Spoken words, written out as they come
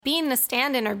Being a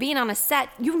stand-in or being on a set,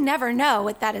 you never know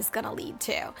what that is going to lead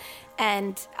to.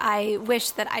 And I wish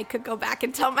that I could go back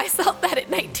and tell myself that at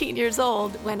 19 years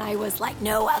old when I was like,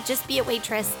 no, I'll just be a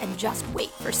waitress and just wait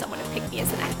for someone to pick me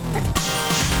as an actor.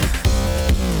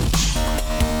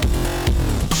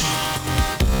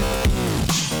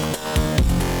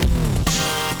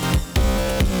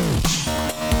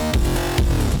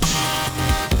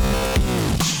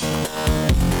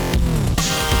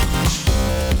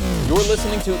 You're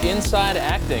listening to Inside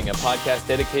Acting, a podcast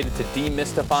dedicated to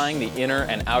demystifying the inner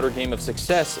and outer game of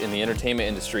success in the entertainment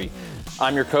industry.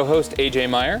 I'm your co-host, AJ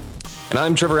Meyer. And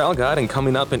I'm Trevor Algatt, and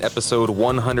coming up in episode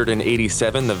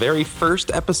 187, the very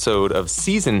first episode of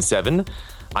Season 7,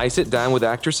 I sit down with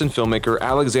actress and filmmaker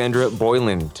Alexandra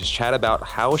Boylan to chat about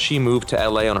how she moved to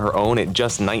LA on her own at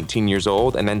just 19 years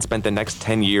old and then spent the next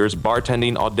 10 years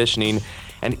bartending, auditioning,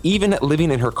 and even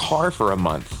living in her car for a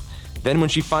month. Then when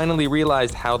she finally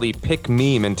realized how the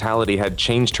pick-me mentality had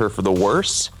changed her for the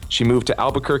worse, she moved to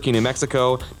Albuquerque, New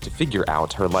Mexico to figure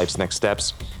out her life's next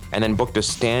steps, and then booked a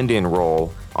stand-in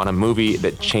role on a movie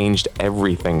that changed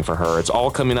everything for her. It's all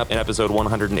coming up in episode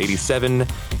 187.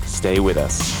 Stay with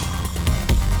us.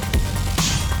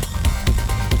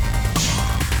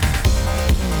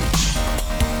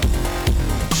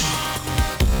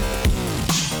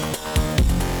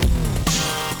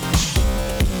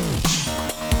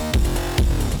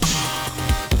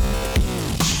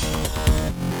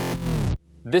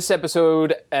 This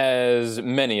episode, as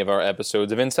many of our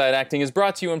episodes of Inside Acting, is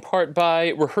brought to you in part by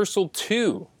Rehearsal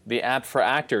 2, the app for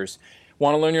actors.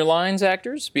 Want to learn your lines,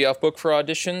 actors? Be off book for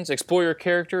auditions, explore your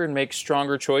character, and make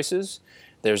stronger choices?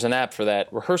 There's an app for that,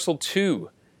 Rehearsal 2.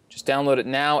 Just download it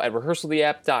now at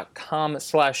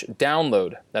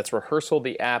rehearsaltheapp.com/download. That's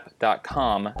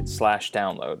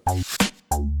rehearsaltheapp.com/download.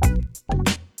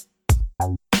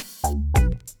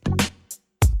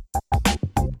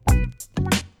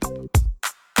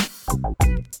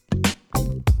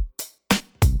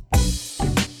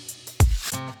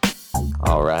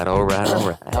 All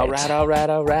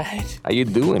right. How you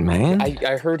doing, man?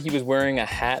 I heard he was wearing a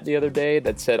hat the other day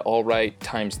that said "all right"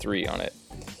 ×3 on it.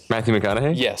 Matthew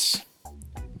McConaughey? Yes.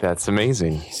 That's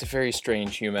amazing. He's a very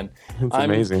strange human. That's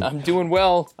amazing. I'm doing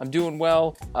well.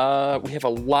 We have a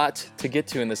lot to get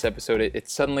to in this episode. It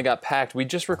suddenly got packed. We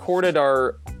just recorded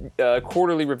our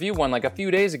quarterly review one like a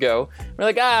few days ago. We're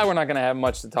like, we're not going to have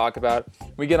much to talk about.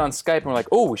 We get on Skype and we're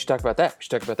like, we should talk about that. We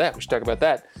should talk about that. We should talk about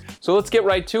that. So let's get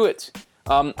right to it.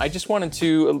 I just wanted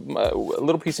to, a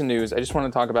little piece of news. I just want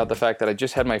to talk about the fact that I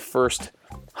just had my first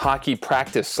hockey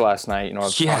practice last night.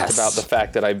 I've talked about the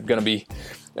fact that I'm going to be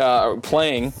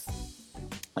playing.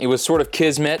 It was sort of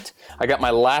kismet. I got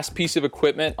my last piece of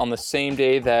equipment on the same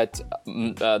day that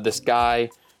this guy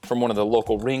from one of the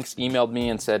local rinks emailed me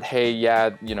and said, hey,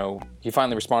 he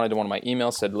finally responded to one of my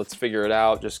emails, said, let's figure it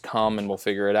out. Just come and we'll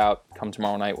figure it out. Come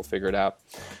tomorrow night, we'll figure it out.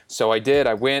 So I did.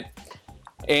 I went.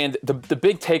 And the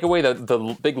big takeaway,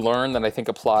 the big learn that I think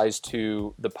applies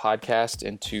to the podcast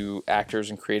and to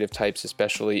actors and creative types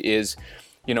especially is,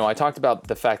 I talked about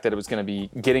the fact that it was going to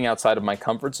be getting outside of my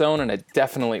comfort zone, and it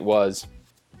definitely was.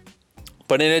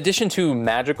 But in addition to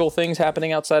magical things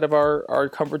happening outside of our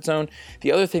comfort zone,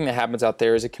 the other thing that happens out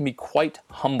there is it can be quite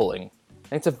humbling. I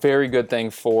think it's a very good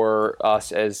thing for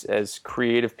us as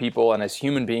creative people and as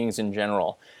human beings in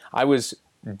general. I was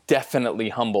definitely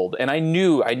humbled, and I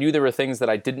knew there were things that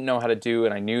I didn't know how to do,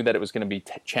 and I knew that it was going to be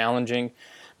challenging,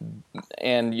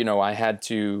 and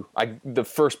the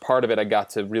first part of it I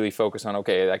got to really focus on,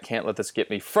 okay, I can't let this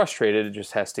get me frustrated. It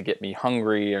just has to get me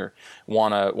hungry or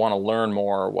want to learn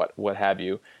more or what have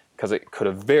you, because it could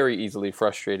have very easily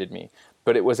frustrated me.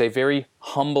 But it was a very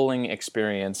humbling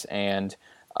experience, and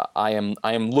I am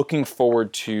looking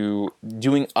forward to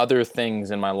doing other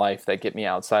things in my life that get me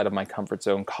outside of my comfort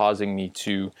zone, causing me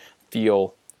to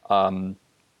feel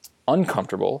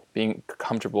uncomfortable, being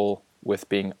comfortable with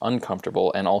being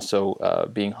uncomfortable, and also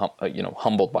being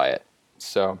humbled by it.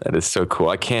 So that is so cool.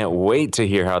 I can't wait to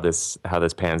hear how this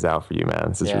pans out for you, man.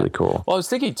 This is really cool. Well, I was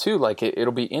thinking too, like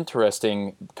it'll be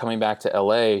interesting coming back to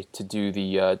LA to do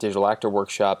the digital actor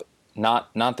workshop. Not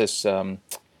this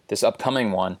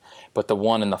upcoming one, but the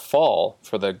one in the fall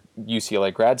for the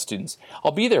UCLA grad students.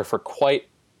 I'll be there for quite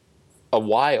a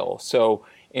while. So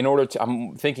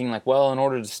I'm thinking like, well, in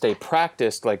order to stay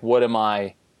practiced, like what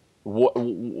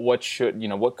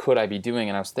could I be doing?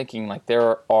 And I was thinking like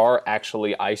there are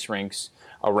actually ice rinks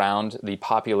around. The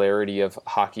popularity of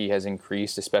hockey has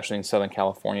increased, especially in Southern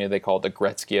California. They call it the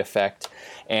Gretzky effect.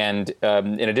 And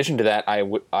in addition to that, I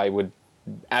would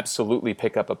absolutely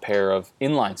pick up a pair of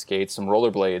inline skates, some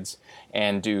rollerblades,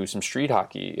 and do some street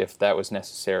hockey if that was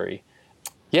necessary.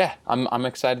 Yeah, I'm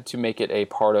excited to make it a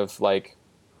part of like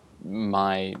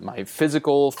my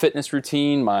physical fitness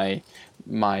routine, my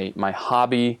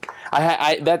hobby.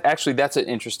 That's an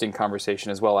interesting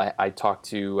conversation as well. I talked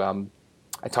to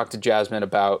Jasmine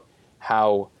about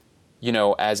how,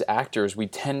 as actors, we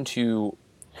tend to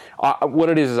what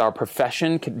it is our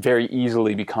profession very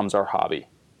easily becomes our hobby.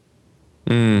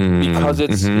 Because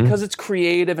it's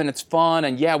creative and it's fun,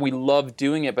 and yeah, we love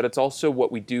doing it, but it's also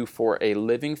what we do for a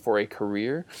living, for a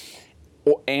career,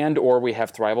 or we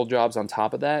have thrival jobs on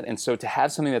top of that. And so to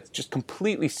have something that's just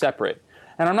completely separate,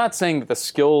 and I'm not saying that the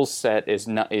skill set is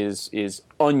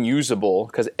unusable,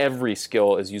 because every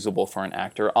skill is usable for an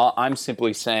actor. I'm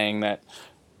simply saying that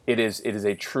it is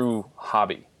a true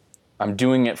hobby. I'm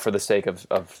doing it for the sake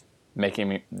of making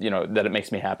me, that it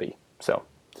makes me happy. So.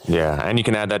 Yeah, and you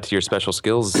can add that to your special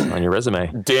skills on your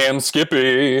resume. Damn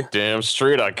Skippy. Damn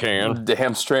straight I can.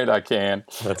 Damn straight I can.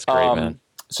 That's great, man.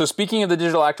 So speaking of the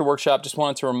Digital Actor Workshop, just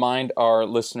wanted to remind our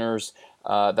listeners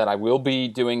that I will be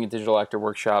doing a Digital Actor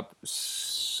Workshop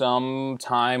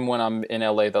sometime when I'm in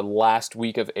LA, the last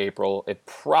week of April. It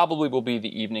probably will be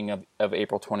the evening of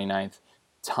April 29th.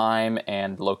 Time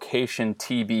and location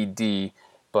TBD,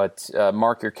 but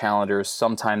mark your calendars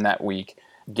sometime that week.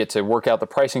 Get to work out the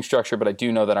pricing structure, but I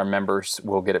do know that our members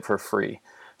will get it for free.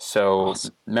 So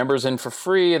awesome. Members in for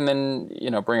free, and then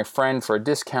bring a friend for a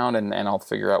discount, and I'll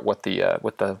figure out what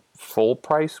the full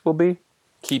price will be.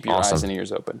 Keep your eyes and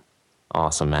ears open.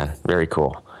 Awesome, man. Very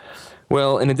cool.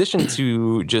 Well, in addition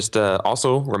to just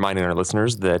also reminding our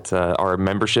listeners that our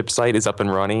membership site is up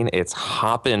and running, it's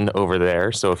hopping over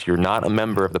there. So if you're not a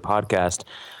member of the podcast,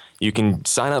 you can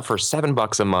sign up for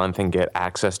 $7 a month and get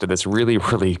access to this really,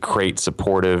 really great,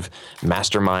 supportive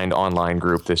mastermind online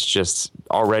group that's just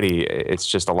it's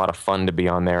just a lot of fun to be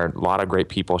on there. A lot of great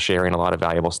people sharing a lot of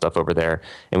valuable stuff over there.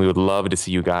 And we would love to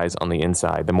see you guys on the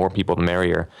inside. The more people, the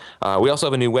merrier. We also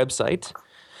have a new website.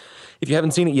 If you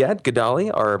haven't seen it yet, Gadali,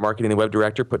 our marketing and web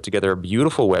director, put together a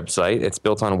beautiful website. It's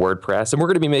built on WordPress, and we're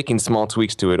going to be making small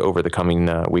tweaks to it over the coming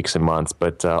weeks and months.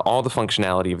 But all the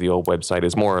functionality of the old website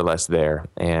is more or less there,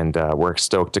 and we're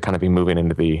stoked to kind of be moving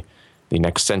into the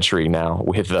next century now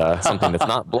with something that's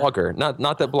not Blogger.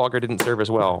 Not that Blogger didn't serve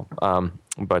as well,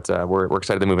 but we're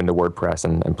excited to move into WordPress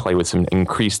and play with some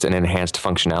increased and enhanced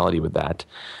functionality with that.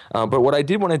 But what I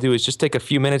did want to do is just take a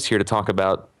few minutes here to talk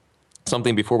about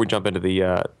something before we jump into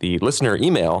the listener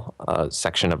email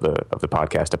section of the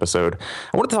podcast episode.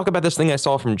 I want to talk about this thing I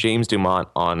saw from James Dumont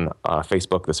on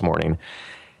Facebook this morning.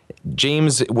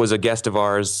 James was a guest of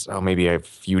ours, maybe a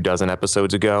few dozen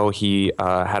episodes ago. He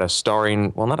had a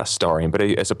supporting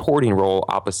role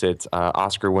opposite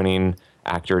Oscar-winning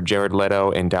actor Jared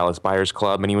Leto in Dallas Buyers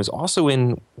Club, and he was also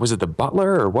in, was it The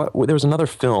Butler or what? There was another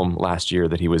film last year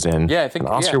that he was in. Yeah, I think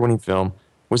an Oscar-winning film.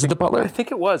 Was it The Butler? I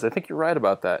think it was. I think you're right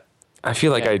about that. I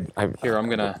feel like Here, I'm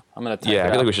gonna type yeah, I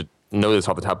feel like we should know this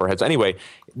off the top of our heads. Anyway,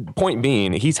 point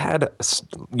being, he's had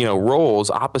roles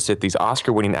opposite these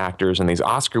Oscar-winning actors in these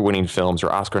Oscar-winning films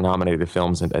or Oscar-nominated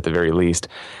films at the very least.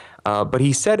 But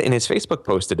he said in his Facebook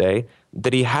post today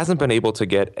that he hasn't been able to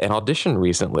get an audition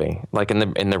recently, like in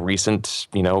the recent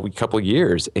couple of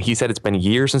years. He said it's been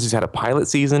years since he's had a pilot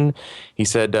season. He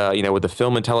said with the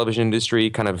film and television industry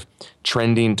kind of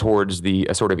trending towards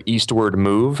a sort of eastward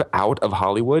move out of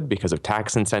Hollywood because of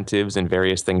tax incentives and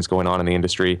various things going on in the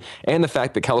industry, and the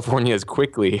fact that California is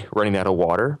quickly running out of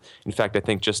water. In fact, I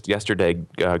think just yesterday,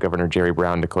 Governor Jerry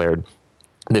Brown declared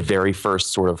the very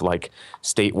first sort of like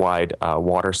statewide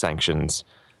water sanctions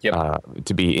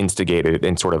to be instigated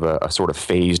in sort of a sort of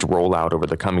phased rollout over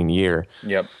the coming year.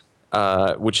 Yep.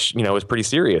 Which is pretty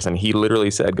serious. And he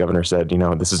literally said, Governor said,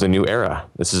 this is a new era.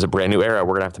 This is a brand new era.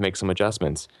 We're gonna have to make some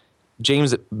adjustments.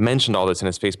 James mentioned all this in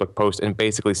his Facebook post and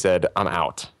basically said, I'm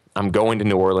out. I'm going to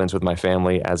New Orleans with my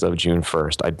family as of June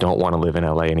 1st. I don't want to live in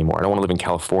LA anymore. I don't want to live in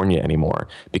California anymore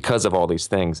because of all these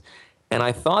things. And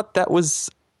I thought that was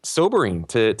sobering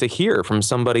to hear from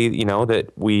somebody, that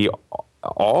we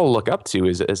all look up to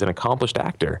as an accomplished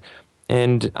actor.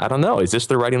 And I don't know, is this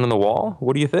the writing on the wall?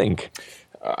 What do you think?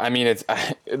 I mean, it's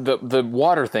the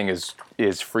water thing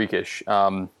is freakish.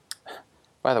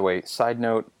 By the way, side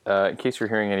note, in case you're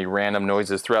hearing any random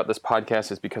noises throughout this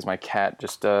podcast, is because my cat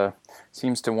just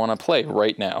seems to want to play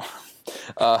right now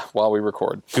while we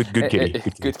record. Good kitty.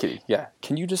 Good kitty. Yeah.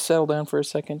 Can you just settle down for a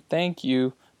second? Thank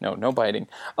you. No biting.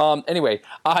 Anyway,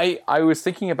 I was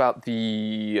thinking about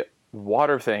the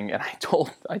water thing, and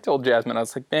I told Jasmine, I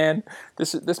was like, man,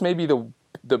 this may be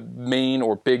the main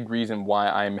or big reason why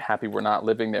I'm happy we're not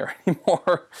living there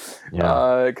anymore.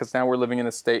 Yeah. Because now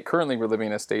currently we're living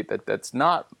in a state that's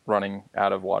not running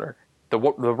out of water. the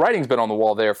writing's been on the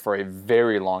wall there for a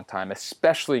very long time,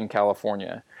 especially in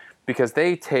California, because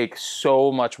they take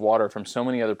so much water from so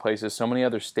many other places, so many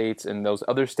other states, and those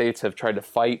other states have tried to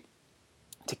fight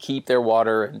to keep their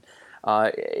water, and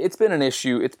it's been an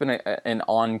issue. It's been an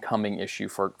oncoming issue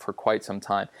for quite some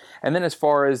time. And then as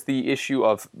far as the issue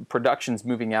of productions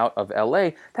moving out of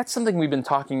LA, that's something we've been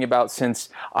talking about since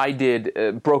I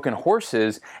did Broken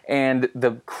Horses, and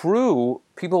the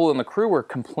people in the crew were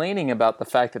complaining about the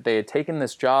fact that they had taken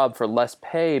this job for less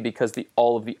pay because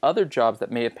all of the other jobs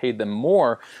that may have paid them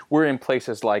more were in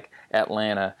places like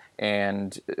Atlanta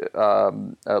and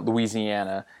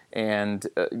Louisiana and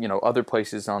other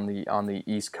places on the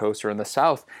East Coast or in the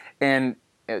South and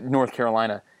North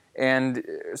Carolina. And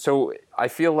so I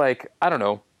feel like, I don't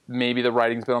know, maybe the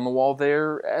writing's been on the wall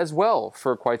there as well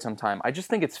for quite some time. I just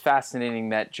think it's fascinating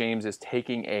that James is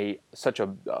taking such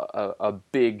a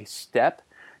big step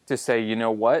to say, you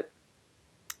know what,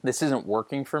 this isn't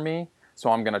working for me, so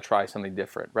I'm going to try something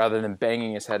different, rather than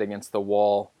banging his head against the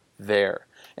wall there.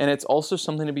 And it's also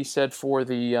something to be said for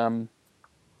the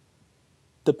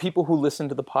people who listen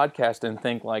to the podcast and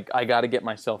think like, I got to get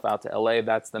myself out to LA.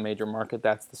 That's the major market.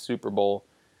 That's the Super Bowl,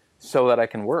 so that I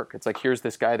can work. It's like, here's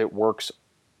this guy that works,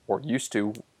 or used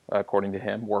to, according to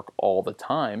him, work all the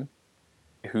time,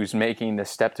 who's making the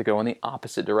step to go in the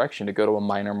opposite direction, to go to a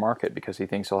minor market because he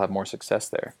thinks he'll have more success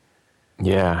there.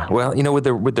 Yeah, well,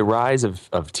 with the rise of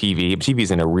TV's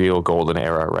in a real golden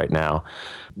era right now.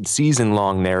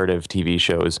 Season-long narrative TV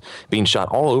shows being shot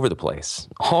all over the place,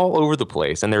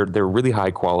 and they're really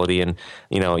high quality. And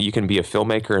you can be a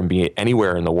filmmaker and be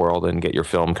anywhere in the world and get your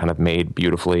film kind of made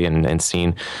beautifully and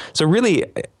seen. So really,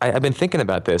 I've been thinking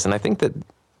about this, and I think that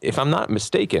if I'm not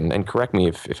mistaken, and correct me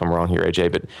if I'm wrong here,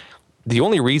 AJ, but the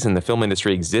only reason the film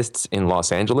industry exists in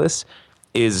Los Angeles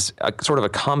is a sort of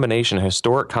a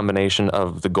historic combination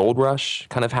of the gold rush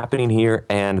kind of happening here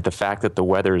and the fact that the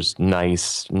weather's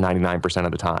nice 99%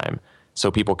 of the time, so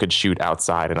people could shoot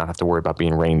outside and not have to worry about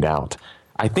being rained out.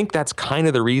 I think that's kind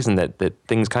of the reason that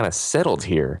things kind of settled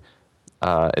here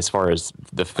as far as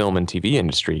the film and TV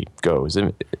industry goes.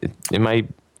 Am I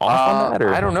off on that?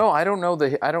 Or? I don't know. I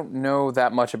don't know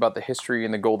that much about the history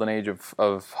and the golden age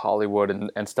of Hollywood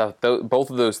and stuff. Both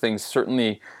of those things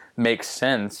certainly make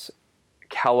sense.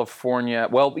 California,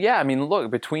 well, yeah, I mean,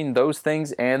 look, between those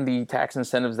things and the tax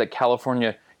incentives that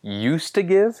California used to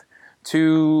give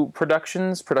to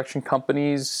production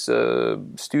companies,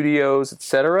 studios,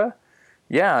 etc.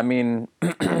 Yeah, I mean,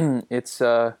 it's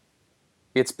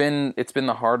been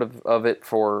the heart of it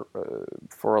for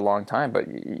a long time. But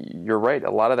you're right,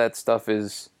 a lot of that stuff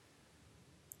is,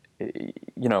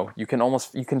 you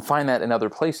can find that in other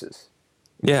places.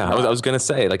 Yeah, I was going to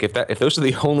say, like, if those are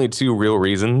the only two real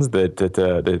reasons that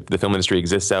the film industry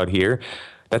exists out here,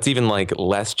 that's even like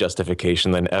less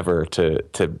justification than ever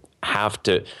to have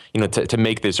to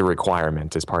make this a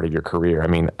requirement as part of your career. I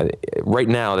mean, right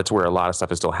now that's where a lot of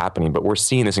stuff is still happening, but we're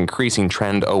seeing this increasing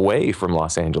trend away from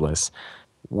Los Angeles.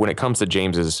 When it comes to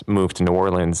James's move to New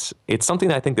Orleans, it's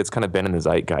something I think that's kind of been in the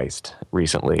zeitgeist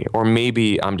recently. Or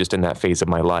maybe I'm just in that phase of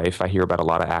my life. I hear about a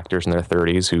lot of actors in their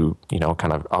 30s who,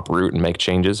 kind of uproot and make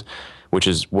changes, which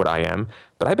is what I am.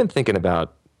 But I've been thinking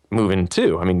about moving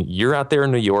too. I mean, you're out there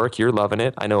in New York, you're loving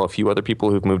it. I know a few other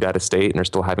people who've moved out of state and are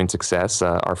still having success.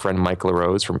 Our friend Mike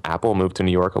LaRose from Apple moved to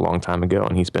New York a long time ago,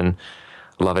 and he's been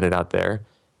loving it out there.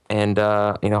 And,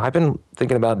 I've been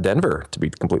thinking about Denver, to be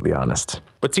completely honest.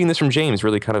 But seeing this from James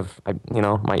really kind of,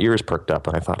 my ears perked up.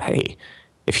 And I thought, hey,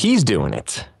 if he's doing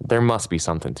it, there must be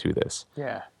something to this.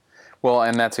 Yeah. Well,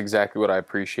 and that's exactly what I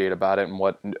appreciate about it, and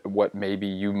what maybe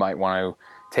you might want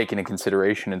to take into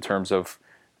consideration in terms of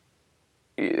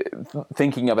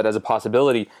thinking of it as a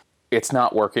possibility. It's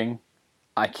not working.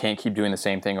 I can't keep doing the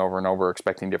same thing over and over,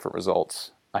 expecting different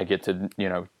results. I get to,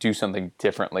 do something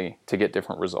differently to get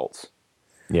different results.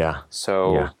 Yeah.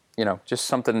 So, just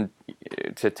something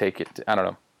to take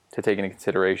into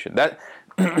consideration. That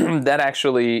that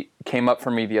actually came up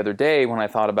for me the other day when I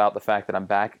thought about the fact that I'm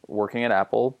back working at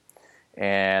Apple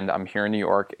and I'm here in New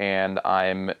York, and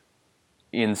I'm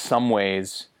in some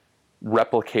ways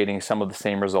replicating some of the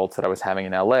same results that I was having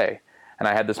in LA. And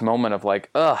I had this moment of like,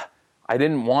 I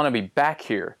didn't want to be back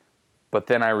here. But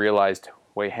then I realized,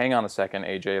 wait, hang on a second,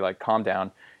 AJ, like, calm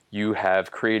down. You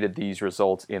have created these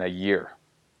results in a year,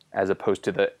 as opposed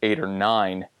to the 8 or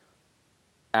 9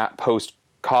 at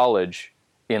post-college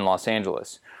in Los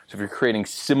Angeles. So if you're creating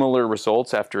similar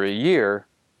results after a year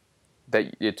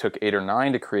that it took 8 or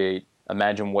 9 to create,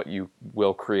 imagine what you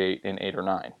will create in 8 or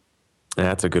 9.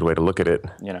 That's a good way to look at it.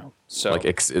 So like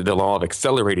the law of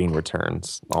accelerating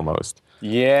returns almost.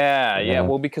 Yeah.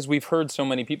 Well, because we've heard so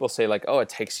many people say like, oh, it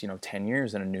takes 10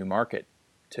 years in a new market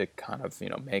to kind of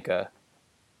make an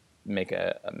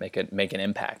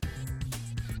impact.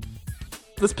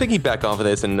 Let's piggyback off of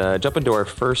this and jump into our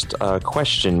first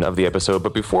question of the episode.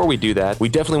 But before we do that, we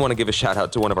definitely want to give a shout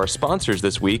out to one of our sponsors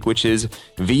this week, which is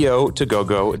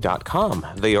VO2GoGo.com.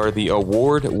 They are the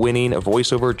award-winning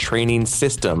voiceover training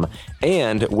system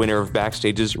and winner of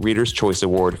Backstage's Reader's Choice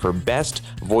Award for Best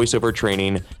Voiceover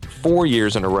Training 4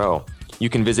 years in a row. You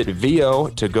can visit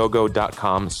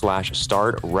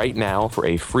VO2GoGo.com/start right now for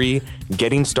a free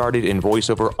Getting Started in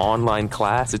VoiceOver online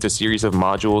class. It's a series of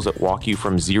modules that walk you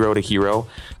from zero to hero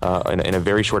in a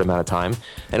very short amount of time.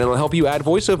 And it'll help you add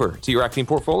voiceover to your acting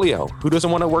portfolio. Who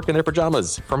doesn't want to work in their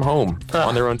pajamas from home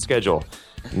on their own schedule?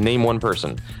 Name one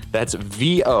person. That's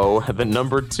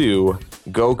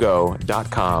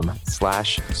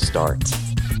VO2GoGo.com/start.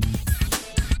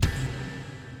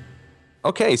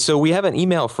 Okay, so we have an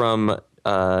email from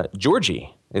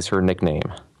Georgie is her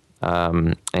nickname.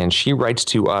 And she writes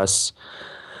to us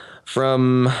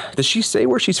from, does she say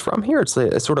where she's from here? It's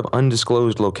a sort of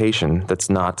undisclosed location that's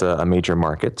not a major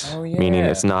market, meaning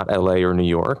it's not LA or New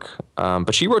York.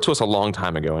 But she wrote to us a long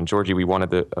time ago. And Georgie, we wanted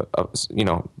to,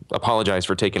 apologize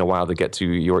for taking a while to get to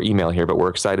your email here, but we're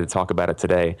excited to talk about it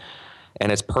today.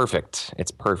 And it's perfect.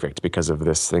 It's perfect because of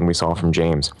this thing we saw from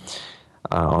James.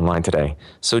 Online today.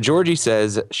 So Georgie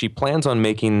says she plans on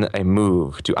making a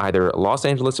move to either Los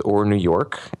Angeles or New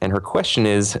York. And her question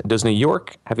is, does New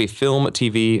York have a film,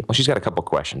 TV? Well, she's got a couple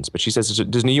questions, but she says,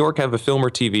 does New York have a film or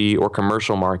TV or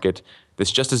commercial market that's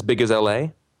just as big as LA?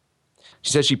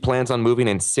 She says she plans on moving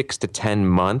in 6 to 10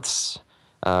 months.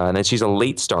 And then she's a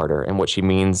late starter. And what she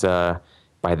means by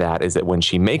that is that when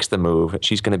she makes the move,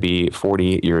 she's going to be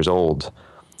 40 years old.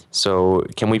 So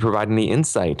can we provide any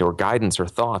insight or guidance or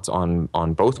thoughts on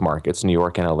both markets, New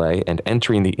York and LA, and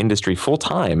entering the industry full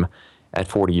time at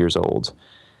 40 years old?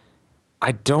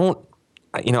 I don't,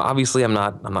 obviously I'm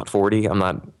not 40. I'm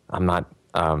not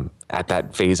at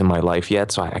that phase in my life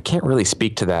yet, so I can't really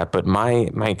speak to that. But my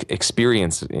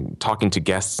experience in talking to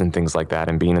guests and things like that,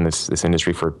 and being in this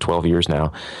industry for 12 years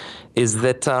now, is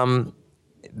that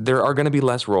there are going to be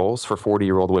less roles for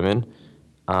 40-year-old women.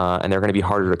 And they're going to be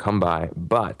harder to come by,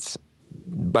 but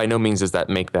by no means does that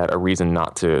make that a reason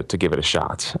not to give it a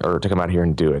shot or to come out here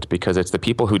and do it, because it's the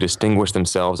people who distinguish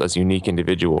themselves as unique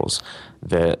individuals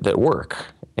that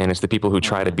work, and it's the people who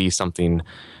try to be something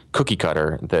cookie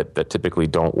cutter that typically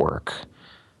don't work.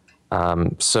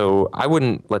 So I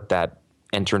wouldn't let that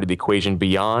enter into the equation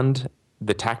beyond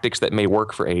the tactics that may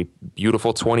work for a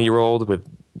beautiful 20-year-old with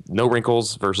no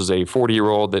wrinkles versus a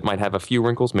 40-year-old that might have a few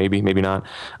wrinkles, maybe not.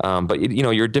 But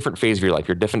you're a different phase of your life.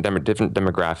 You're different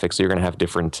demographics, so you're going to have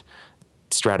different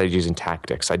strategies and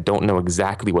tactics. I don't know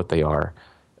exactly what they are.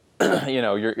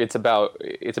 It's about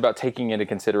taking into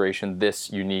consideration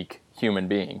this unique human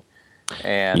being,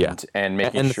 and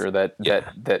making sure that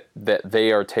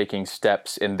they are taking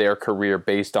steps in their career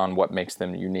based on what makes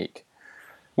them unique.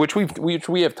 Which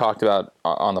we have talked about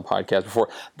on the podcast before.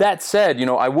 That said,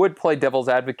 I would play devil's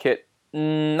advocate,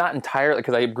 not entirely,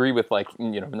 because I agree with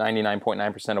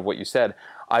 99.9% of what you said.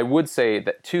 I would say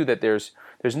that too, that there's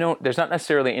not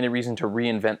necessarily any reason to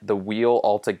reinvent the wheel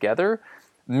altogether,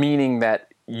 meaning that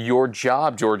your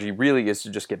job, Georgie, really is to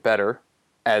just get better,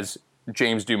 as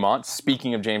James Dumont,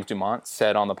 speaking of James Dumont,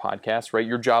 said on the podcast, right?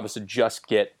 Your job is to just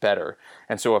get better.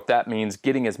 And so if that means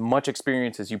getting as much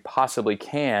experience as you possibly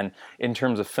can in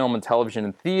terms of film and television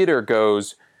and theater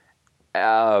goes,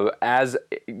 as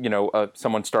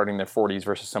someone starting in their 40s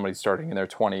versus somebody starting in their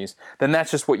 20s, then that's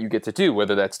just what you get to do,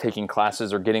 whether that's taking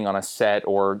classes or getting on a set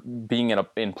or being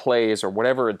in plays or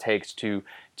whatever it takes to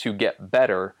get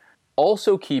better.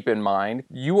 Also keep in mind,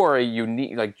 you are a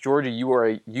unique, like Georgie,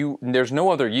 there's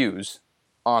no other yous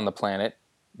on the planet.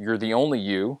 You're the only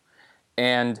you.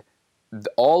 And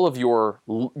all of your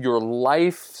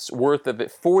life's worth of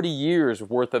it, 40 years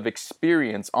worth of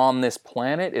experience on this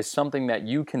planet is something that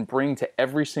you can bring to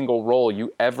every single role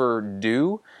you ever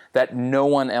do that no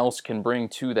one else can bring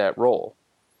to that role.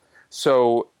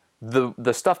 So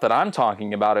the stuff that I'm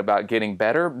talking about getting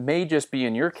better may just be,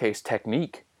 in your case,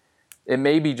 technique. It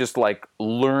may be just like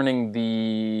learning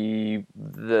the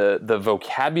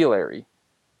vocabulary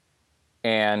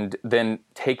and then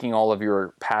taking all of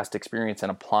your past experience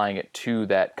and applying it to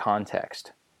that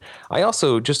context. I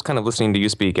also, just kind of listening to you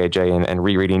speak, AJ, and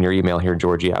rereading your email here,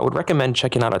 Georgie, I would recommend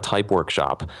checking out a type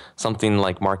workshop, something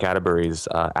like Mark Atterbury's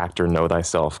Actor Know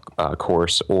Thyself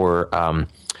course, or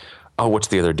what's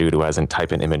the other dude who has a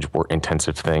type and image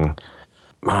intensive thing?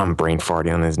 I'm brain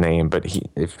farting on his name, but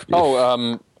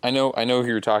I know who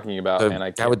you're talking about, and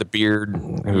I guy with the beard,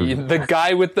 the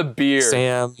guy with the beard,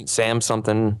 Sam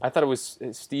something. I thought it was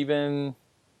Steven.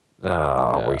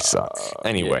 Oh, we suck.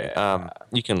 Anyway,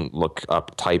 you can look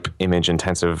up, type image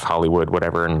intensive Hollywood,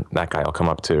 whatever, and that guy will come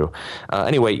up too.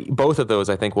 Anyway, both of those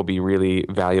I think will be really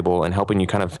valuable in helping you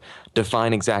kind of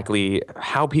define exactly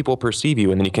how people perceive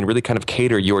you, and then you can really kind of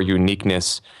cater your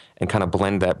uniqueness and kind of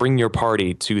blend that, bring your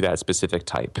party to that specific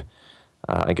type,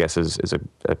 I guess is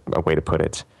a way to put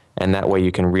it. And that way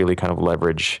you can really kind of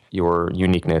leverage your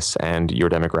uniqueness and your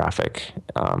demographic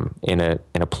in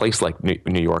a place like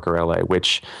New York or LA,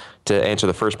 which, to answer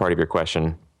the first part of your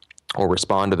question or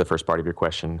respond to the first part of your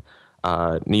question,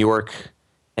 New York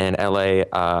and LA,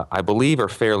 I believe, are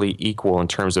fairly equal in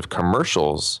terms of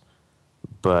commercials,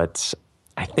 but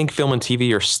I think film and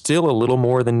TV are still a little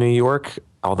more than New York,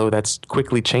 although that's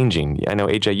quickly changing. I know,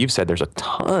 AJ, you've said there's a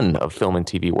ton of film and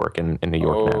TV work in New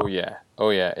York now. Oh,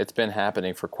 yeah. It's been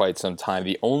happening for quite some time.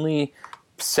 The only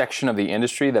section of the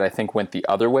industry that I think went the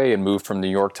other way and moved from New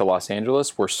York to Los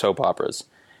Angeles were soap operas.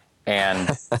 And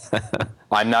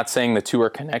I'm not saying the two are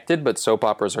connected, but soap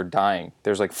operas are dying.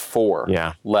 There's like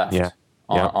 4 left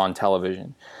on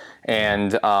television.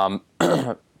 And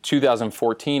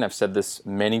 2014, I've said this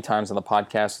many times on the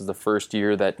podcast, is the first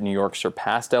year that New York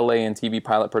surpassed LA in TV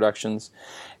pilot productions.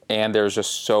 And there's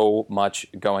just so much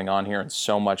going on here and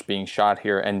so much being shot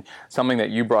here. And something that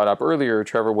you brought up earlier,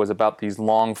 Trevor, was about these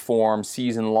long-form,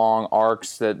 season-long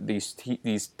arcs, that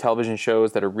these television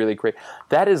shows that are really great.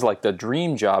 That is like the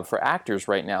dream job for actors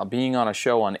right now, being on a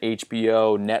show on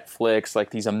HBO, Netflix,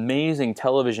 like these amazing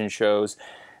television shows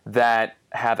that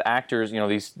have actors,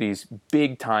 these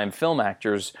big-time film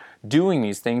actors doing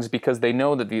these things because they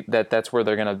know that that's where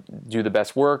they're going to do the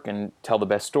best work and tell the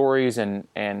best stories and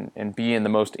be in the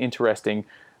most interesting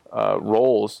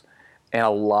roles. And a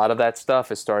lot of that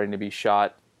stuff is starting to be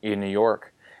shot in New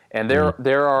York. And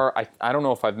there are, I don't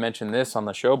know if I've mentioned this on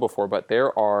the show before, but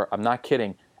there are, I'm not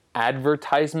kidding,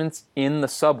 advertisements in the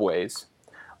subways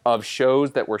of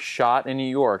shows that were shot in New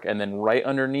York, and then right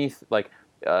underneath, like,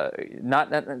 not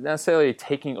necessarily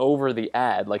taking over the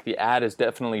ad, like the ad is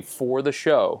definitely for the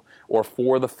show or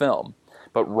for the film,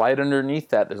 but right underneath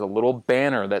that there's a little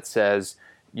banner that says,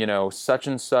 such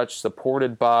and such,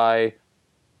 supported by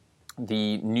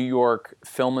the New York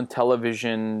Film and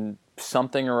Television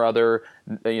something or other,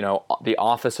 the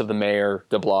office of the mayor,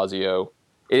 de Blasio.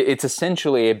 It's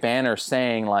essentially a banner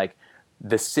saying, like,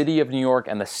 the city of New York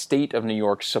and the state of New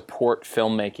York support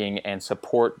filmmaking and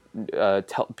support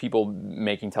people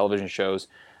making television shows.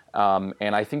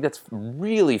 And I think that's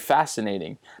really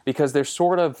fascinating because they're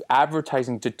sort of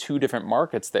advertising to two different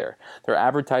markets there. They're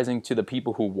advertising to the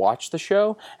people who watch the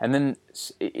show, and then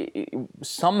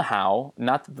somehow,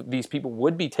 not that these people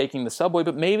would be taking the subway,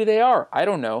 but maybe they are. I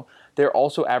don't know. They're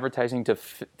also advertising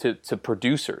to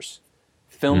producers,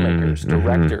 filmmakers,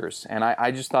 directors, and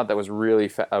I just thought that was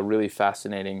a really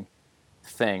fascinating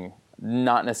thing.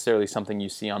 Not necessarily something you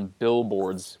see on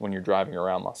billboards when you're driving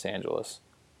around Los Angeles.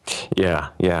 Yeah,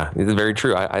 it's very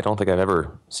true. I don't think I've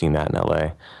ever seen that in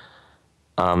LA.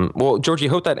 Well, Georgie,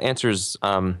 hope that answers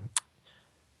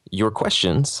your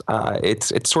questions.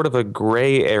 It's sort of a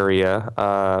gray area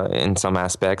in some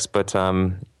aspects, but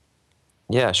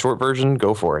short version,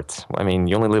 go for it. I mean,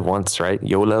 you only live once, right?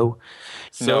 YOLO.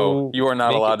 So no, you are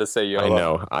not allowed to say YOLO. I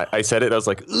know. I said it. I was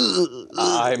like,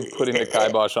 I'm putting the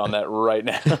kibosh on that right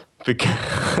now.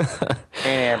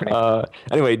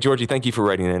 Anyway, Georgie, thank you for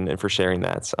writing in and for sharing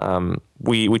that.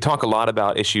 We talk a lot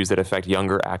about issues that affect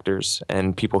younger actors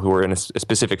and people who are in a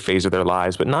specific phase of their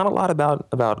lives, but not a lot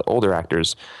about older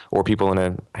actors or people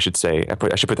in I should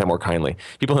put that more kindly,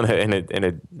 people in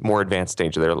a more advanced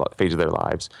phase of their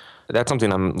lives. That's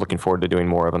something I'm looking forward to doing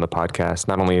more of on the podcast,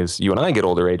 not only as you and I get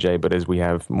older, AJ, but as we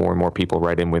have more and more people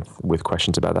write in with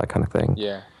questions about that kind of thing.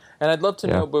 Yeah. And I'd love to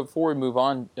know, before we move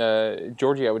on,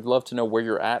 Georgie, I would love to know where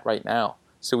you're at right now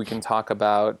so we can talk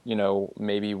about,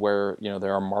 maybe where,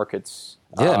 there are markets.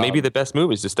 Yeah, maybe the best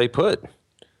move is to stay put.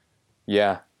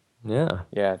 Yeah.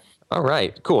 Yeah. All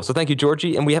right, cool. So thank you,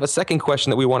 Georgie. And we have a second question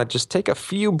that we want to just take a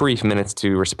few brief minutes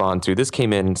to respond to. This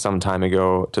came in some time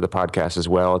ago to the podcast as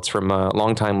well. It's from a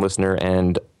longtime listener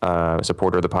and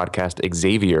supporter of the podcast,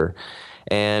 Xavier.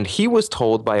 And he was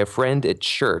told by a friend at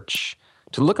church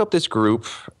to look up this group.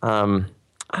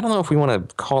 I don't know if we want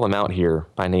to call them out here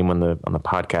by name on the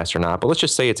podcast or not, but let's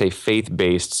just say it's a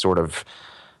faith-based sort of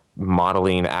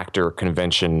modeling actor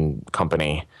convention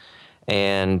company.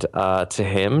 And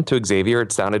to Xavier,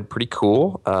 it sounded pretty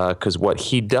cool because what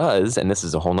he does, and this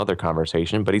is a whole nother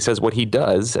conversation, but he says what he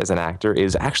does as an actor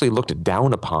is actually looked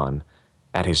down upon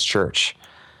at his church.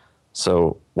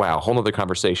 So, wow, whole nother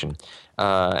conversation.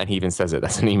 And he even says it.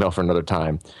 That's an email for another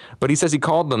time. But he says he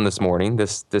called them this morning,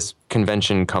 this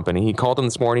convention company. He called them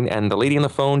this morning, and the lady on the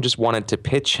phone just wanted to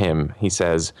pitch him, he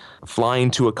says, flying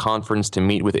to a conference to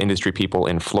meet with industry people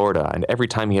in Florida. And every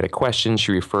time he had a question,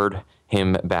 she referred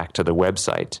him back to the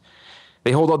website.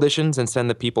 They hold auditions and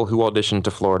send the people who audition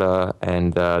to Florida,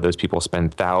 and those people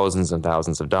spend thousands and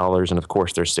thousands of dollars. And of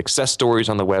course, there's success stories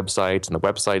on the websites, and the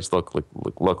websites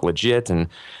look legit. And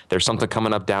there's something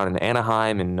coming up down in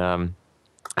Anaheim, and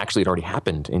actually, it already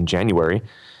happened in January.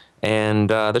 And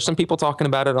there's some people talking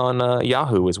about it on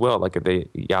Yahoo as well, like the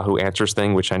Yahoo Answers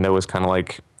thing, which I know is kind of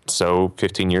like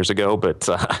 15 years ago, but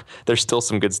there's still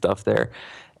some good stuff there.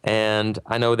 And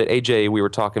I know that, AJ, we were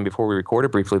talking before we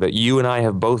recorded briefly that you and I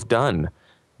have both done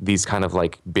these kind of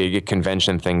like big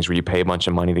convention things where you pay a bunch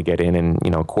of money to get in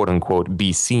and, quote unquote,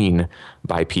 be seen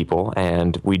by people.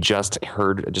 And we just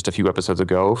heard just a few episodes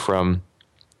ago from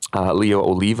Leo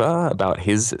Oliva about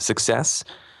his success,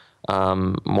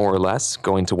 more or less,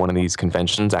 going to one of these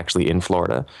conventions actually in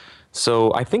Florida.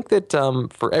 So I think that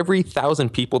for every 1,000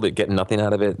 people that get nothing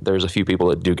out of it, there's a few people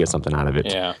that do get something out of it.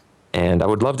 Yeah. And I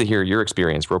would love to hear your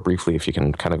experience real briefly, if you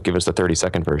can kind of give us the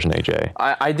 30-second version, AJ.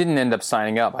 I didn't end up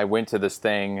signing up. I went to this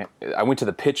thing. I went to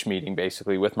the pitch meeting,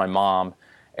 basically, with my mom.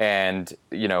 And,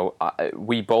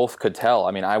 we both could tell.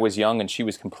 I mean, I was young and she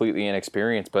was completely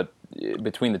inexperienced. But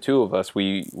between the two of us,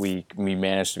 we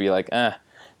managed to be like,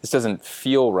 this doesn't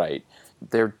feel right.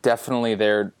 They're definitely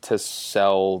there to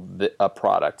sell a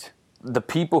product. The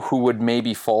people who would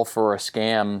maybe fall for a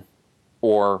scam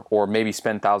or maybe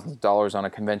spend thousands of dollars on a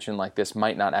convention like this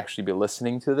might not actually be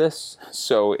listening to this.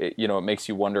 So, it makes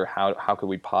you wonder how could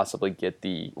we possibly get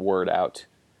the word out?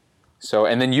 So,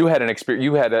 and then you had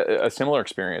a similar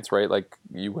experience, right? Like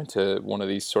you went to one of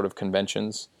these sort of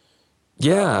conventions.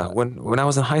 Yeah. When I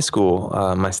was in high school,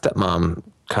 my stepmom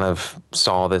kind of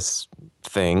saw this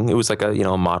thing. It was like a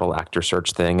model actor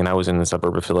search thing. And I was in the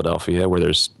suburb of Philadelphia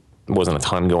where wasn't a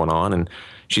ton going on, and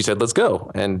she said, let's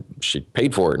go. And she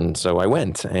paid for it. And so I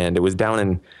went, and it was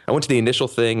I went to the initial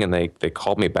thing, and they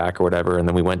called me back or whatever. And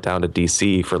then we went down to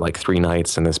DC for like 3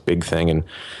 nights in this big thing. And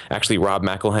actually Rob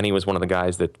McElhenney was one of the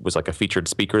guys that was like a featured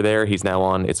speaker there. He's now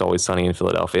on It's Always Sunny in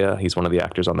Philadelphia. He's one of the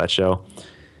actors on that show,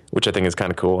 which I think is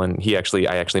kind of cool. And I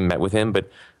actually met with him, but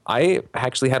I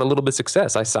actually had a little bit of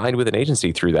success. I signed with an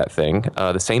agency through that thing,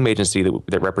 the same agency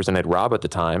that represented Rob at the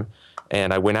time.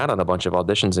 And I went out on a bunch of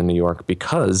auditions in New York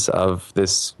because of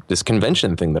this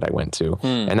convention thing that I went to.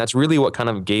 And that's really what kind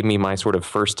of gave me my sort of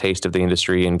first taste of the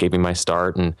industry and gave me my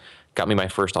start and got me my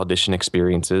first audition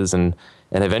experiences and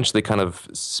eventually kind of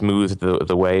smoothed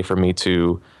the way for me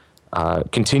to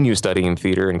continue studying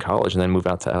theater in college and then move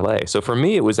out to LA. So for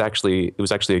me, it was actually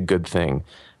a good thing.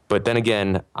 But then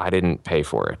again, I didn't pay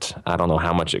for it. I don't know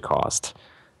how much it cost.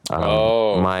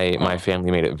 My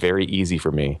family made it very easy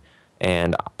for me.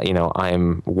 And,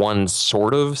 I'm one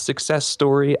sort of success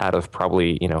story out of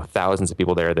probably, thousands of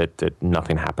people there that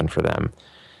nothing happened for them.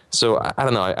 So I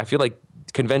don't know. I feel like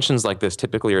conventions like this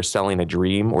typically are selling a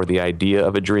dream or the idea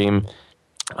of a dream.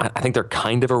 I think they're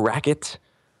kind of a racket,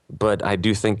 but I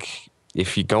do think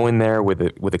if you go in there with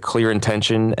a clear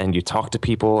intention and you talk to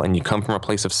people and you come from a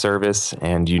place of service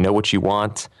and you know what you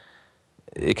want,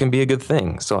 it can be a good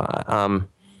thing. So,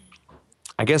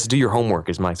 I guess do your homework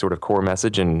is my sort of core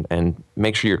message and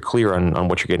make sure you're clear on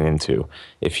what you're getting into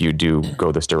if you do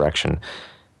go this direction.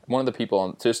 One of the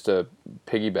people, just to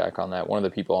piggyback on that, one of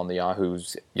the people on the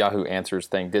Yahoo Answers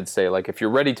thing did say, like, if you're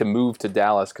ready to move to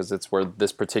Dallas, because it's where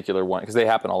this particular one, because they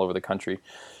happen all over the country,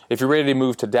 if you're ready to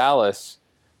move to Dallas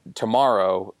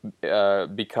tomorrow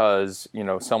because,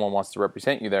 someone wants to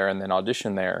represent you there and then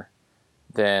audition there,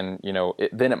 then,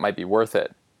 then it might be worth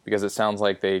it. Because it sounds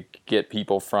like they get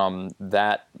people from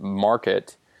that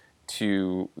market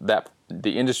to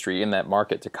the industry in that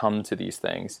market to come to these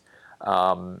things,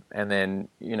 and then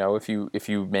if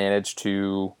you manage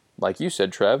to, like you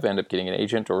said, Trev, end up getting an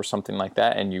agent or something like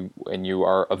that, and you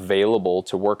are available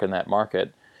to work in that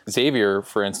market. Xavier,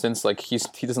 for instance, like he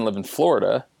doesn't live in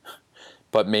Florida,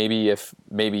 but maybe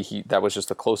that was just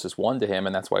the closest one to him,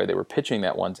 and that's why they were pitching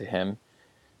that one to him.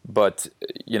 But,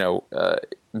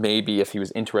 maybe if he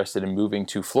was interested in moving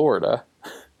to Florida,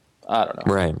 I don't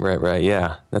know. Right.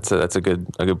 Yeah, that's a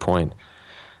good point.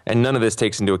 And none of this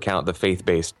takes into account the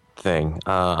faith-based thing.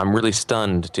 I'm really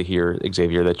stunned to hear,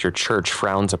 Xavier, that your church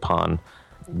frowns upon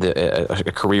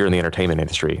a career in the entertainment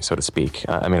industry, so to speak.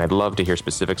 I'd love to hear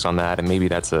specifics on that, and maybe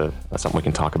that's something we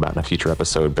can talk about in a future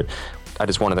episode. But I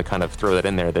just wanted to kind of throw that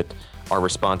in there, that our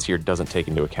response here doesn't take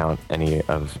into account any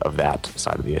of that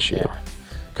side of the issue.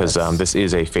 because this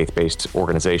is a faith-based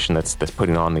organization that's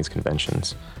putting on these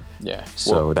conventions. Yeah.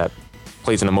 So that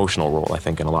plays an emotional role, I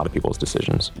think, in a lot of people's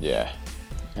decisions. Yeah.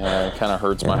 It kind of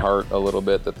hurts my heart a little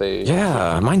bit that they...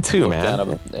 Yeah, mine too, man.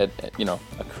 Down at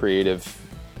a creative...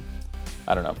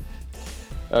 I don't know.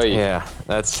 Oh, yeah.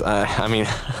 That's, I mean,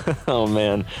 oh,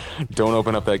 man. Don't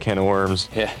open up that can of worms.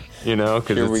 Yeah. Because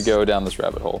here we go down this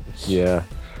rabbit hole. Yeah.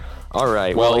 All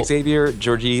right. Well, Xavier,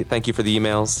 Georgie, thank you for the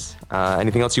emails.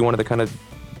 Anything else you wanted to kind of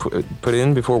put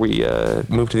in before we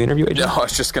move to the interview, AJ? No, I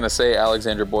was just going to say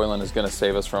Alexandra Boylan is going to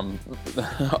save us from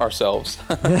ourselves.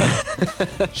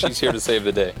 She's here to save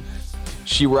the day.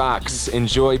 She rocks.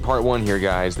 Enjoy part 1 here,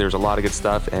 guys. There's a lot of good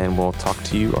stuff, and we'll talk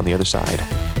to you on the other side.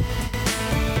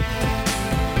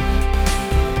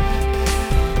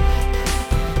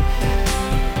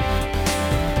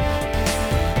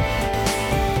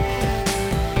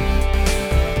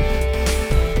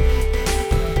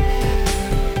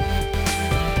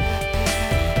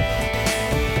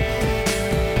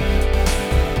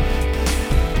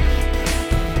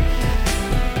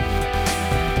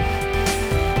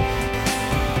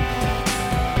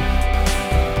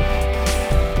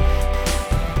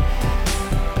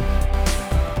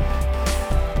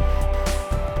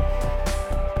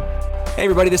 Hey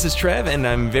everybody, this is Trev, and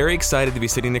I'm very excited to be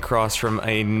sitting across from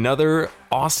another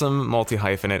awesome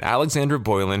multi-hyphenate, Alexandra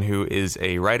Boylan, who is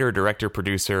a writer, director,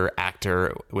 producer,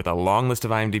 actor with a long list of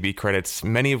IMDb credits,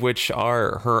 many of which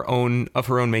are her own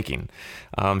making.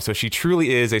 So she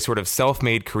truly is a sort of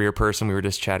self-made career person. We were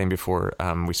just chatting before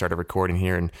we started recording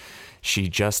here, and she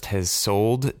just has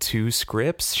sold 2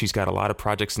 scripts. She's got a lot of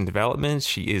projects in development.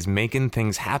 She is making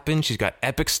things happen. She's got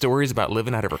epic stories about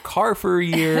living out of her car for a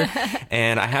year.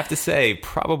 And I have to say,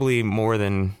 probably more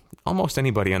than almost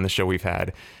anybody on the show we've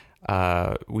had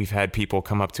people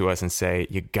come up to us and say,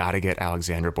 you got to get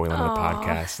Alexandra Boylan on the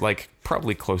podcast. Like,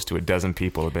 probably close to a dozen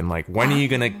people have been like, when are you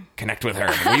going to connect with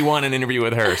her? We want an interview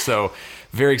with her. So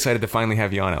very excited to finally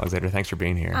have you on, Alexandra. Thanks for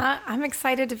being here. I'm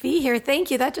excited to be here. Thank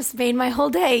you. That just made my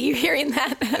whole day, you hearing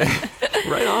that.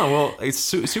 Right on. Well, it's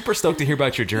super stoked to hear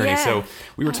about your journey. Yeah. So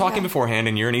we were talking beforehand,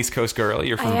 and you're an East Coast girl.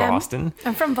 You're from Boston.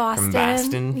 I'm from Boston. From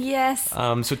Boston. Yes.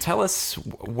 So tell us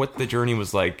what the journey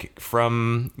was like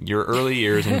from your early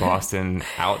years in Boston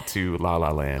out to La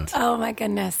La Land. Oh my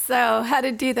goodness. So how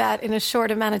to do that in a short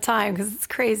amount of time, because it's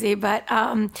crazy. But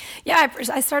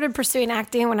I started pursuing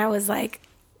acting when I was like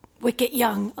wicked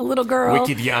young, a little girl.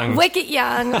 Wicked young.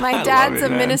 My dad's a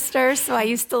minister, so I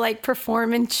used to like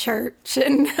perform in church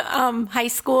and high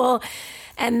school.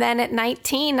 And then at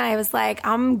 19, I was like,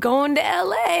 I'm going to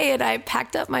LA. And I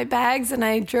packed up my bags and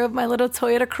I drove my little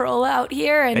Toyota Corolla out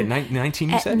here. And at 19,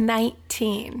 you said? At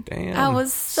 19. Damn. I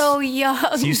was so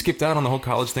young. So you skipped out on the whole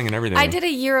college thing and everything. I did a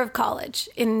year of college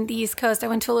in the East Coast. I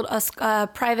went to a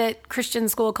private Christian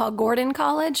school called Gordon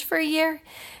College for a year.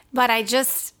 But I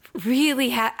just really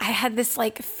had this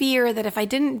like fear that if I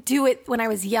didn't do it when I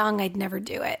was young, I'd never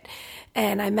do it.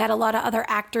 And I met a lot of other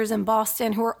actors in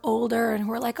Boston who were older and who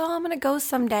were like, oh, I'm going to go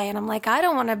someday. And I'm like, I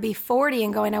don't want to be 40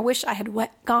 and going, I wish I had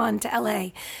gone to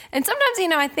LA. And sometimes,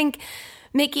 I think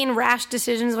making rash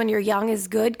decisions when you're young is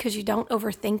good because you don't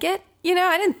overthink it.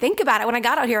 I didn't think about it. When I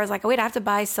got out here, I was like, oh, wait, I have to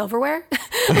buy silverware?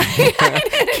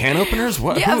 Can openers?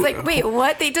 What? Yeah, I was like, wait,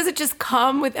 what? Does it just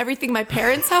come with everything my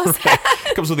parents' house had?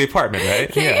 Comes with the apartment,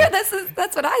 right? Yeah, that's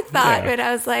what I thought. But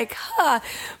I was like,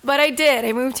 But I did.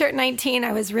 I moved here at 19.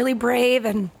 I was really brave,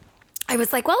 and I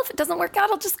was like, well, if it doesn't work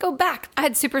out, I'll just go back. I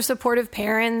had super supportive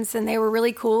parents, and they were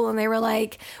really cool. And they were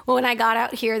like, well, when I got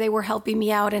out here, they were helping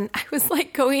me out. And I was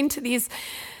like going to these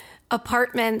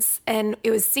apartments, and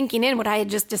it was sinking in what I had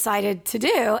just decided to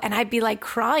do. And I'd be like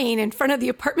crying in front of the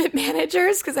apartment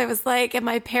managers because I was like, and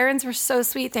my parents were so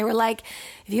sweet. They were like,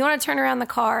 if you want to turn around the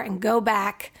car and go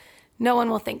back, no one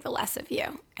will think the less of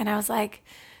you. And I was like,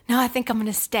 no, I think I'm going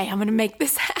to stay. I'm going to make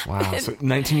this happen. Wow. So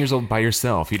 19 years old by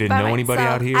yourself. You didn't know anybody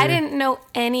out here? I didn't know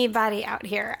anybody out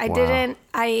here.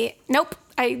 Nope.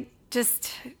 I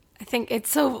think it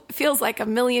feels like a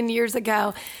million years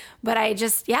ago. But I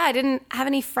didn't have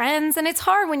any friends. And it's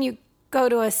hard when you go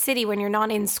to a city when you're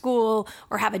not in school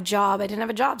or have a job. I didn't have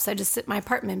a job, so I just sit in my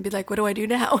apartment and be like, what do I do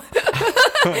now?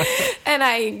 And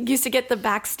I used to get the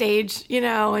backstage,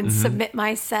 and submit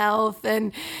myself.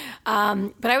 And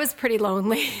but I was pretty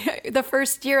lonely the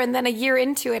first year. And then a year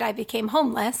into it, I became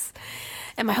homeless.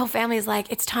 And my whole family is like,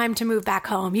 it's time to move back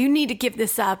home. You need to give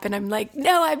this up. And I'm like,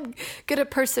 no, I'm going to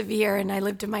persevere. And I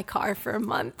lived in my car for a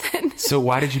month. So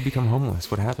why did you become homeless?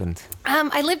 What happened?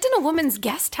 I lived in a woman's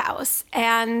guest house.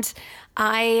 And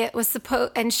I was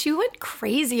supposed, and she went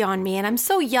crazy on me, and I'm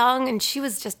so young, and she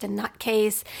was just a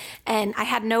nutcase, and I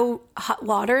had no hot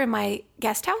water in my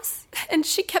guest house, and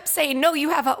she kept saying, no, you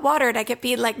have hot water, and I kept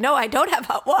being like, no, I don't have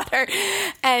hot water,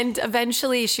 and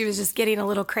eventually she was just getting a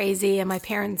little crazy, and my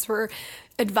parents were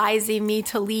advising me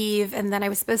to leave, and then I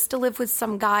was supposed to live with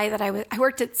some guy that I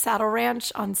worked at Saddle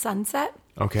Ranch on Sunset.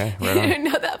 Okay, right on. You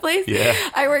know that place? Yeah.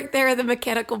 I worked there at the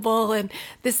Mechanical Bull, and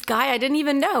this guy I didn't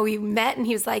even know, we met, and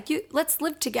he was like, let's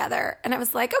live together. And I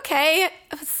was like, okay.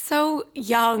 I was so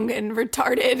young and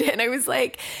retarded, and I was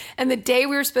like, and the day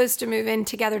we were supposed to move in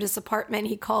together to this apartment,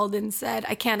 he called and said,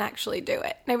 I can't actually do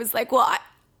it. And I was like, well, I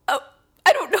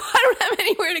don't know. I don't have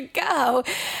anywhere to go.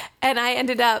 And I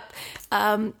ended up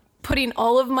putting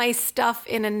all of my stuff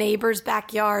in a neighbor's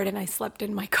backyard, and I slept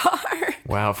in my car.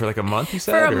 Wow, for like a month, you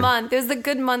said? For a month. It was a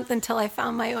good month until I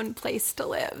found my own place to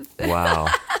live. Wow.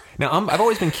 Now, I've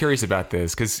always been curious about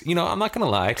this because, I'm not going to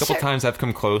lie. A couple times I've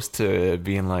come close to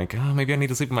being like, oh, maybe I need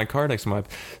to sleep in my car next month.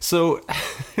 So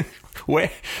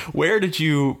where did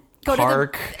you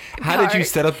park? How did you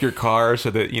set up your car so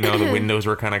that, the windows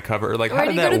were kind of covered? Like, how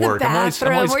did that work? I'm always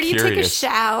Where do you curious. take a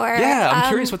shower? Yeah, I'm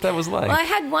curious what that was like. Well, I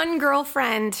had one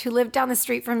girlfriend who lived down the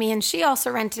street from me, and she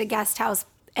also rented a guest house.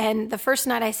 And the first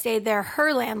night I stayed there,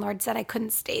 her landlord said I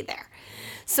couldn't stay there.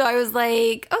 So I was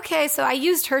like, okay, so I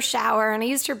used her shower and I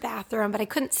used her bathroom, but I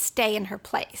couldn't stay in her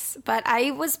place. But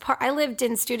I lived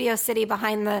in Studio City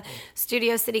behind the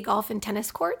Studio City golf and tennis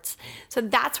courts. So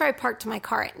that's where I parked my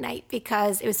car at night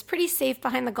because it was pretty safe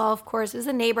behind the golf course. It was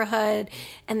a neighborhood,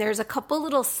 and there's a couple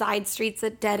little side streets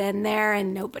that dead end there,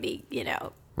 and nobody,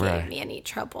 gave me any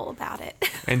trouble about it.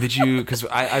 And did you, because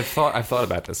I've thought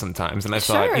about this sometimes, and I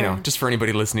thought, just for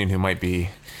anybody listening who might be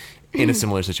in a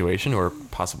similar situation, or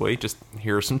possibly just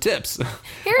here are some tips.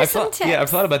 Here are some tips. Yeah, I've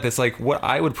thought about this. Like, what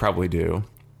I would probably do,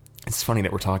 it's funny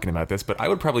that we're talking about this, but I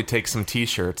would probably take some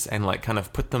T-shirts and like kind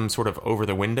of put them sort of over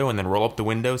the window and then roll up the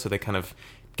window so they kind of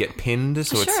get pinned.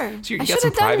 So so you got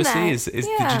some privacy. Did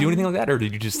you do anything like that, or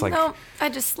did you just like? No, I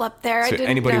just slept there. So I didn't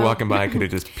anybody know. walking by could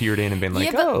have just peered in and been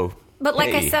like, But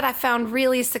like hey. I said, I found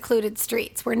really secluded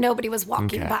streets where nobody was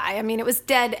walking by. I mean, it was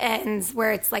dead ends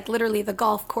where it's like literally the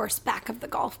golf course back of the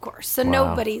golf course. So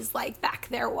nobody's like back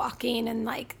there walking and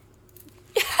like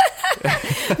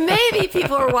maybe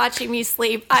people were watching me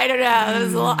sleep. I don't know.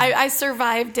 It was I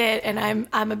survived it, and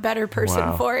I'm a better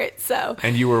person for it. So.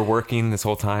 And you were working this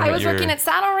whole time? I was working at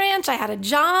Saddle Ranch. I had a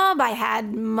job. I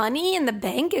had money in the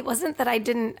bank. It wasn't that I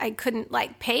couldn't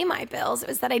like pay my bills. It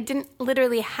was that I didn't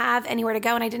literally have anywhere to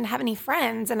go, and I didn't have any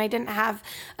friends, and I didn't have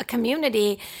a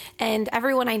community, and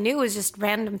everyone I knew was just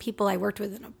random people I worked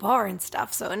with in a bar and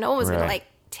stuff. So no one was gonna like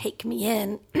take me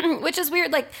in, which is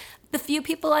weird. Like, the few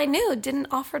people I knew didn't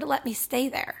offer to let me stay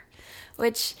there,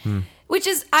 which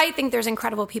is, I think there's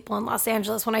incredible people in Los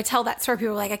Angeles. When I tell that story,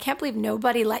 people are like, I can't believe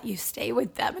nobody let you stay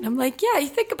with them. And I'm like, yeah, you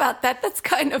think about that. That's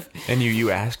kind of... And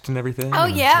you asked and everything? Oh,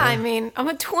 yeah. I mean, I'm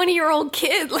a 20-year-old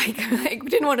kid. Like,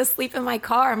 didn't want to sleep in my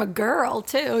car. I'm a girl,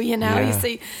 too, Yeah. So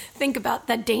you think about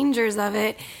the dangers of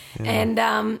it. Yeah.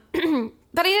 And,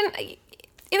 but I didn't...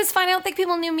 It was fine. I don't think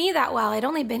people knew me that well. I'd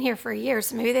only been here for a year,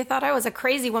 so maybe they thought I was a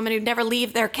crazy woman who'd never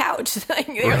leave their couch.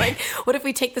 They were like, what if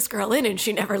we take this girl in and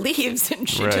she never leaves and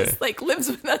she just like lives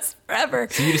with us forever?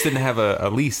 So you just didn't have a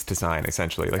lease to sign,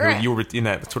 essentially. Like you were in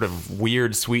that sort of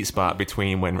weird sweet spot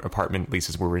between when apartment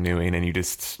leases were renewing and you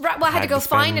just... Well, I had to go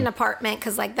find an apartment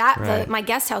because like that, my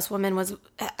guest house woman was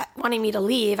wanting me to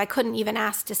leave. I couldn't even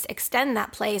ask to extend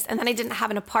that place. And then I didn't have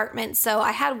an apartment. So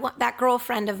I had that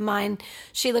girlfriend of mine.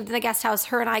 She lived in the guest house.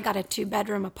 Her and I got a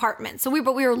 2-bedroom apartment. So we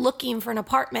were looking for an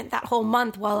apartment that whole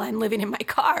month while I'm living in my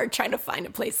car trying to find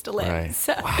a place to live. Right.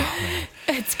 So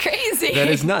it's crazy. That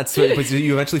is nuts. So, but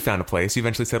you eventually found a place. You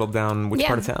eventually settled down. Which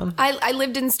part of town? I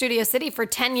lived in Studio City for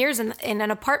 10 years, and an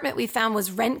apartment we found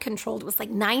was rent controlled. It was like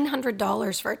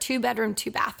 $900 for a 2-bedroom,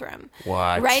 2-bathroom.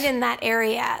 What? Right in that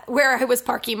area where I was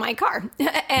parking my car.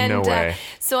 And no way.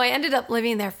 So I ended up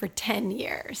living there for 10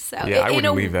 years. So I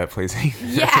wouldn't leave that place either.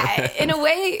 Yeah, in a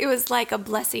way, it was like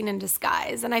a blessing in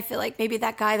disguise. And I feel like maybe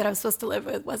that guy that I was supposed to live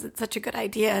with wasn't such a good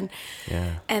idea.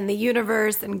 And the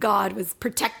universe and God was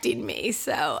protecting me.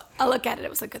 So I look at it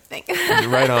was a good thing.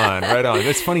 Right on.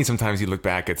 It's funny sometimes you look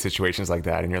back at situations like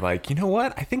that and you're like, you know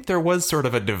what? I think there was sort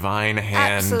of a divine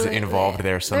hand involved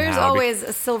there somehow. There's always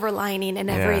a silver lining in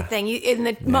everything. In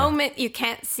the moment you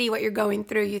can't see what you're going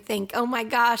through, you think, oh my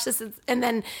gosh, this is... And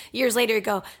then years later you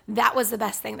go, that was the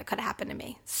best thing that could have happened to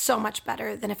me. So much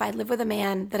better than if I lived with a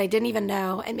man that I didn't even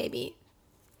know and maybe...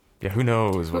 Yeah, who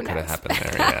knows what could have happened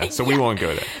there? Yeah, so we won't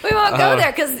go there. We won't go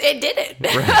there because it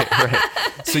didn't.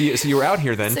 Right. So you were out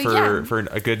here then for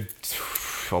a good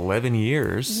of 11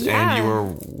 years, Yeah. and you were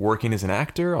working as an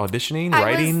actor, auditioning,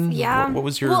 writing. What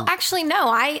was your? Well, actually, no.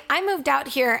 I moved out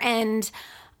here and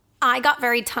I got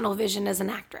very tunnel vision as an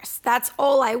actress. That's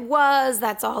all I was.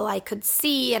 That's all I could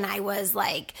see. And I was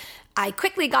like, I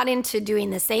quickly got into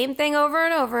doing the same thing over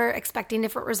and over, expecting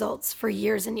different results for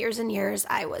years and years and years.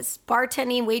 I was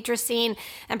bartending, waitressing,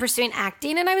 and pursuing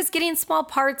acting, and I was getting small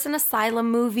parts in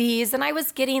asylum movies, and I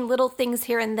was getting little things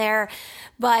here and there.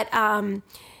 But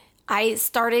I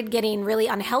started getting really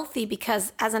unhealthy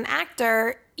because as an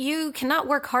actor, you cannot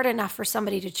work hard enough for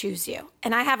somebody to choose you.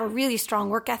 And I have a really strong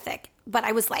work ethic. But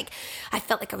I was like, I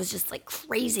felt like I was just like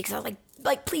crazy because I was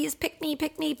like, please pick me,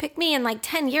 pick me, pick me. And like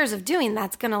 10 years of doing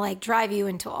that's going to like drive you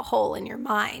into a hole in your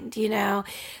mind, you know?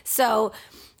 So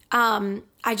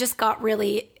I just got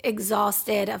really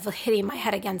exhausted of hitting my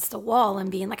head against a wall and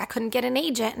being like, I couldn't get an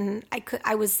agent. And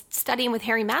I was studying with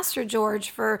Harry Master George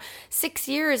for 6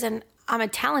 years, and I'm a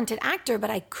talented actor,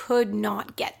 but I could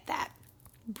not get that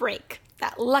break.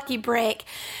 That lucky break.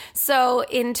 So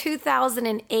in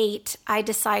 2008, I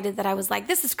decided that I was like,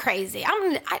 this is crazy.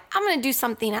 I'm gonna do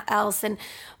something else. And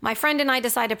my friend and I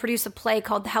decided to produce a play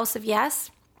called The House of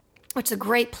Yes, which is a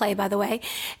great play, by the way.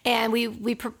 And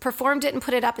we performed it and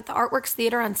put it up at the Artworks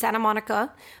Theater on Santa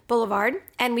Monica Boulevard.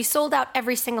 And we sold out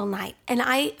every single night. And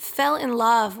I fell in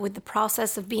love with the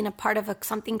process of being a part of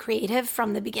something creative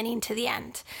from the beginning to the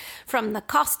end. From the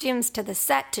costumes to the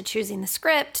set to choosing the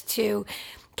script to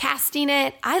casting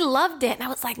it. I loved it. And I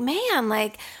was like, man,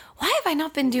 like, why have I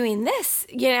not been doing this?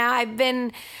 You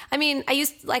know,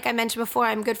 like I mentioned before,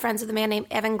 I'm good friends with a man named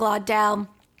Evan Glaudel,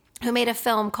 who made a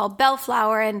film called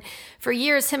Bellflower. And for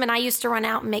years, him and I used to run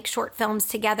out and make short films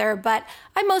together, but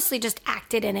I mostly just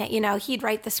acted in it. You know, he'd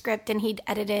write the script and he'd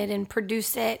edit it and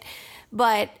produce it.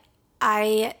 But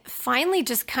I finally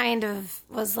just kind of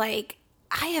was like,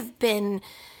 I have been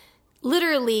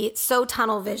literally so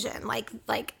tunnel vision, like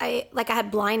I had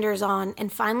blinders on,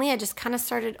 and finally I just kind of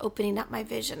started opening up my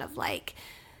vision of like,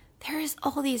 there's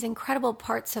all these incredible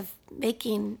parts of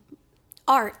making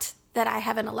art that I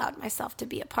haven't allowed myself to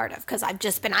be a part of because I'm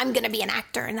going to be an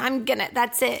actor and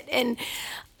that's it. And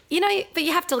you know, but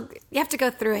you have to go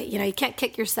through it. You know, you can't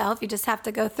kick yourself. You just have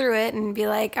to go through it and be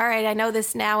like, all right, I know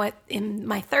this now in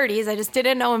my 30s. I just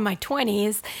didn't know in my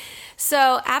 20s.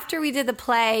 So after we did the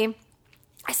play,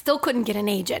 I still couldn't get an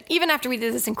agent. Even after we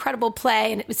did this incredible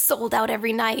play and it was sold out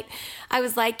every night, I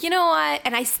was like, you know what?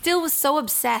 And I still was so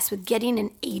obsessed with getting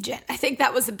an agent. I think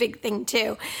that was a big thing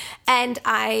too. And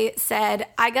I said,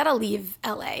 I got to leave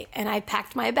LA. And I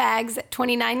packed my bags at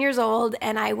 29 years old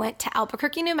and I went to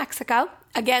Albuquerque, New Mexico.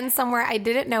 Again, somewhere I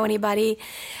didn't know anybody.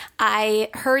 I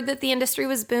heard that the industry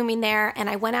was booming there, and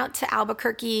I went out to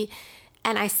Albuquerque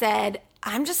and I said,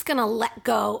 I'm just going to let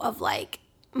go of like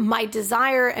my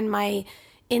desire and my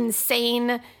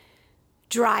insane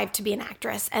drive to be an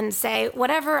actress and say,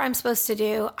 whatever I'm supposed to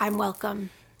do, I'm welcome.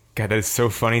 God, that is so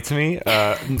funny to me,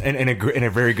 in a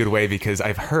very good way, because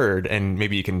I've heard, and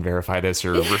maybe you can verify this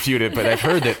or refute it, but I've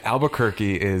heard that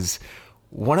Albuquerque is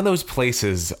one of those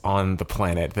places on the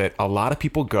planet that a lot of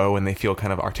people go and they feel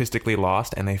kind of artistically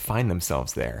lost and they find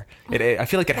themselves there. I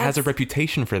feel like it has a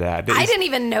reputation for that. I didn't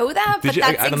even know that, but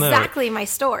that's exactly my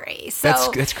story.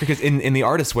 So that's because in The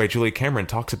Artist's Way, Julia Cameron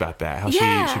talks about that, how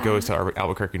she goes to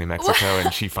Albuquerque, New Mexico,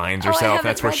 and she finds herself.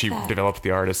 That's where she developed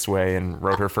The Artist's Way and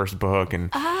wrote her first book. And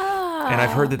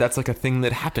I've heard that that's like a thing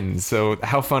that happens. So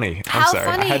how funny. I'm sorry.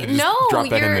 Funny. I had to just drop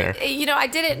that in there. You know, I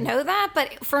didn't know that,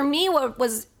 but for me, what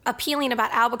was appealing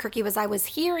about Albuquerque was I was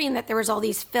hearing that there was all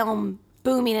these film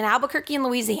booming in Albuquerque and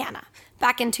Louisiana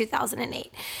back in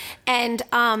 2008. And,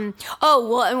 and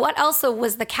what also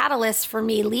was the catalyst for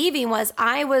me leaving was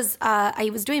I was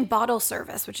doing bottle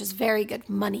service, which is very good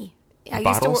money. I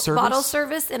used to work bottle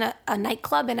service in a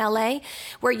nightclub in LA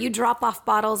where you drop off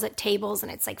bottles at tables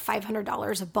and it's like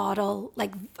 $500 a bottle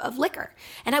like of liquor.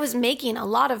 And I was making a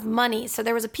lot of money. So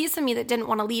there was a piece of me that didn't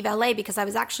want to leave LA because I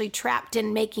was actually trapped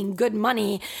in making good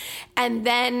money. And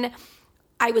then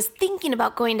I was thinking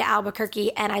about going to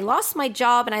Albuquerque and I lost my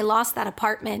job and I lost that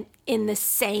apartment in the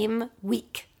same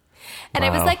week. And I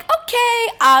was like, okay,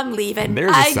 I'm leaving.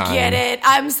 I get it.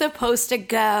 I'm supposed to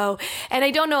go. And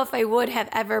I don't know if I would have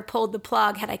ever pulled the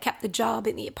plug had I kept the job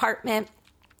in the apartment.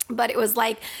 But it was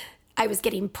like I was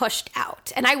getting pushed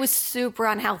out. And I was super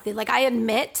unhealthy. Like I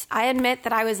admit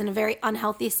that I was in a very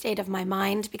unhealthy state of my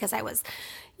mind because I was,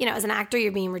 you know, as an actor,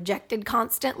 you're being rejected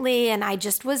constantly. And I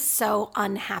just was so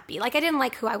unhappy. Like I didn't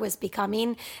like who I was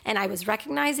becoming. And I was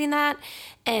recognizing that.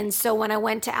 And so when I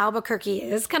went to Albuquerque,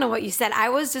 it's kind of what you said. I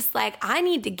was just like, I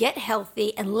need to get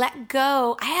healthy and let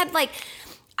go.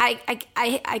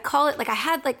 I call it like I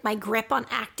had like my grip on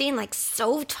acting like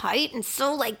so tight and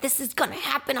so like this is gonna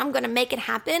happen, I'm gonna make it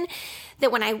happen,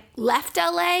 that when I left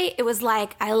LA, it was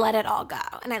like I let it all go.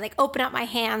 And I like opened up my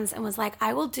hands and was like,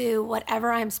 I will do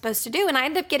whatever I'm supposed to do. And I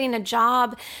ended up getting a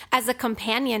job as a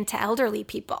companion to elderly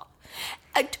people.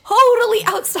 Totally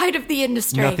outside of the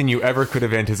industry. Nothing you ever could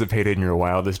have anticipated in your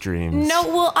wildest dreams. No,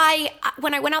 well,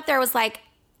 when I went out there, I was like,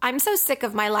 I'm so sick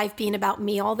of my life being about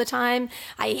me all the time.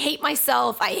 I hate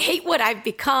myself. I hate what I've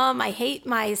become. I hate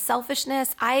my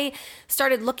selfishness. I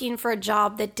started looking for a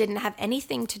job that didn't have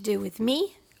anything to do with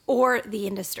me or the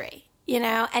industry, you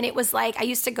know? And it was like, I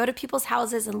used to go to people's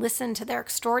houses and listen to their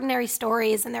extraordinary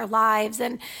stories and their lives.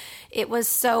 And it was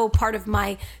so part of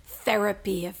my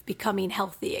therapy of becoming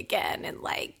healthy again. And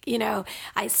like, you know,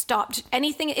 I stopped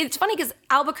anything. It's funny because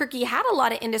Albuquerque had a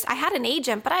lot of industry. I had an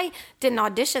agent, but I didn't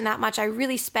audition that much. I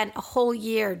really spent a whole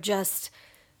year just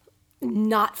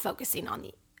not focusing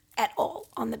at all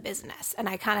on the business. And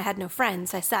I kind of had no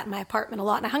friends. I sat in my apartment a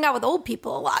lot and I hung out with old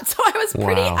people a lot. So I was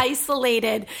pretty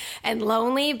isolated and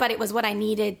lonely, but it was what I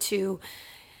needed to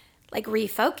like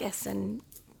refocus and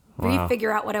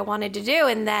refigure out what I wanted to do.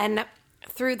 And then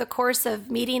through the course of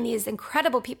meeting these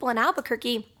incredible people in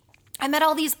Albuquerque, I met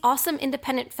all these awesome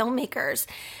independent filmmakers,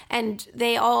 and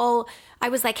I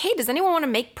was like, hey, does anyone want to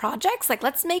make projects? Like,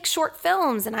 let's make short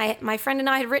films. And my friend and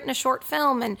I had written a short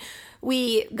film, and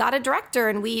we got a director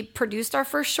and we produced our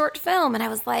first short film. And I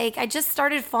was like, I just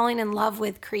started falling in love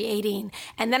with creating.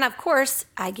 And then, of course,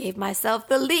 I gave myself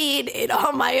the lead in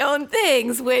all my own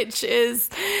things, which is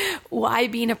why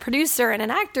being a producer and an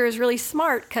actor is really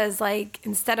smart. Because, like,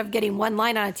 instead of getting one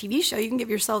line on a TV show, you can give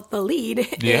yourself the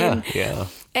lead. Yeah.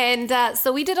 And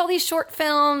so we did all these short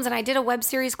films, and I did a web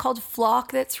series called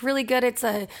Flock that's really good. It's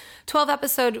a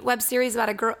 12-episode web series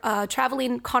about a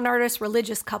traveling con artist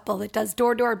religious couple that does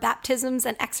door-to-door baptisms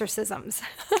and exorcisms.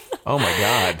 Oh, my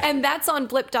God. And that's on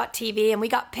blip.tv, and we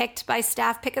got picked by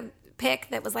staff pick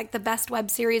that was like the best web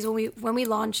series when we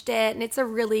launched it. And it's a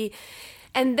really...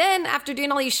 And then after doing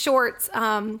all these shorts...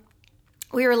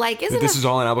 we were like, this is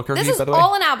all in Albuquerque, This is by the way?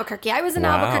 all in Albuquerque. I was in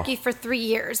Albuquerque for 3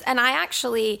 years. And I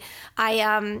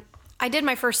did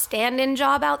my first stand-in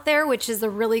job out there, which is a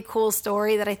really cool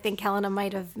story that I think Helena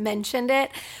might have mentioned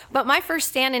it. But my first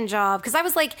stand-in job, because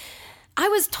I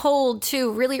was told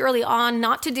too really early on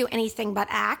not to do anything but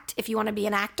act if you want to be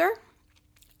an actor.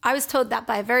 I was told that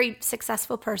by a very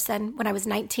successful person when I was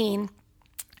 19.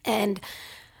 And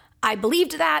I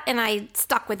believed that, and I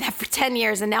stuck with that for 10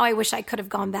 years, and now I wish I could have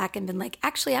gone back and been like,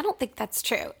 actually, I don't think that's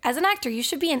true. As an actor, you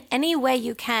should be in any way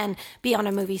you can be on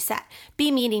a movie set,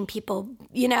 be meeting people,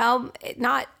 you know,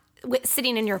 not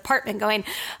sitting in your apartment going,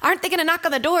 aren't they going to knock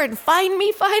on the door and find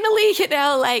me finally? You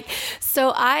know, like,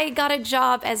 so I got a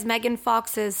job as Megan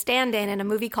Fox's stand-in in a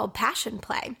movie called Passion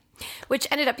Play, which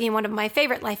ended up being one of my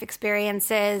favorite life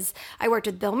experiences. I worked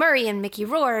with Bill Murray and Mickey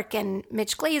Rourke and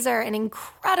Mitch Glazer and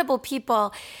incredible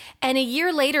people. And a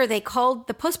year later, the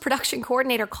post-production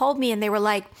coordinator called me and they were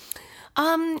like,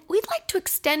 we'd like to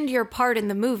extend your part in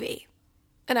the movie.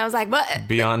 And I was like, what?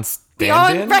 Beyond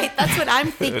stand-in? Right, that's what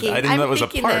I'm thinking. I didn't know that was a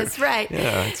part. This, right.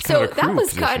 Yeah, it's so kind of a that was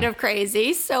position. kind of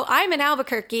crazy. So I'm in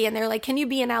Albuquerque and they're like, can you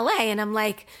be in LA? And I'm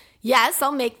like, yes,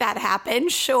 I'll make that happen.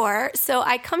 Sure. So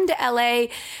I come to LA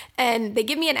and they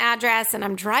give me an address and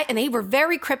and they were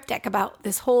very cryptic about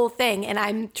this whole thing. And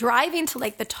I'm driving to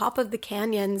like the top of the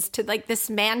canyons to like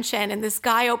this mansion, and this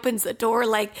guy opens the door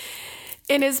like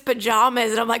in his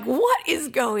pajamas, and I'm like, what is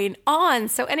going on?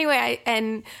 So anyway,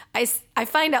 I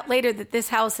find out later that this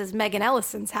house is Megan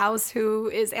Ellison's house, who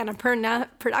is Annapurna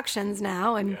Productions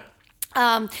now.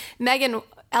 And Megan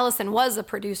Ellison was a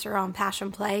producer on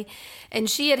Passion Play, and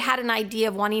she had an idea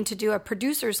of wanting to do a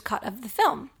producer's cut of the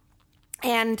film.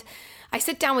 And I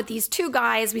sit down with these two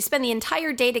guys. We spend the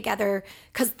entire day together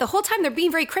because the whole time they're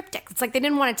being very cryptic. It's like they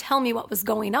didn't want to tell me what was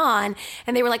going on.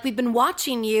 And they were like, we've been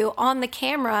watching you on the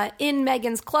camera in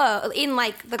Megan's clothes, in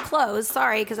like the clothes,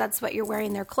 sorry, because that's what you're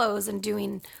wearing, their clothes and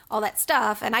doing all that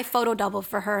stuff. And I photo doubled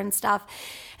for her and stuff.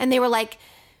 And they were like,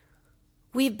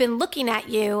 we've been looking at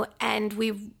you and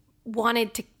we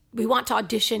want to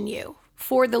audition you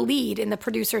for the lead in the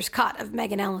producer's cut of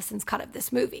Megan Ellison's cut of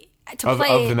this movie. Of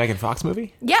the Megan Fox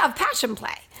movie? Yeah, of Passion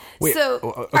Play. Wait, so, okay.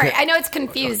 All right, I know it's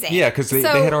confusing. Yeah, because they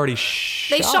had already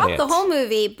shot They shot it. the whole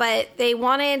movie, but there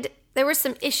were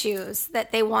some issues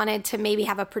that they wanted to maybe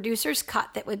have a producer's cut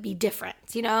that would be different,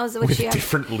 you know? So With a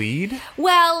different lead?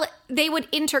 Well, they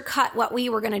would intercut what we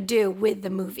were going to do with the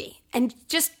movie and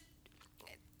just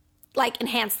like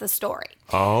enhance the story.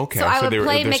 Oh, okay. So I would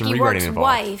play there's some Mickey rewriting Rourke's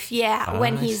involved. wife,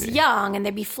 when I he's see. young, and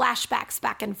there'd be flashbacks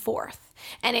back and forth.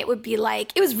 And it would be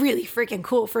like, it was really freaking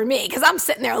cool for me because I'm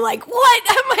sitting there like, what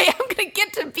am I? I'm going to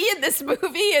get to be in this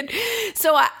movie. And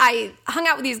so I hung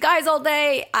out with these guys all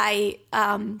day.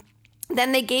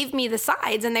 Then they gave me the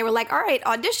sides and they were like, all right,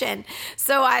 audition.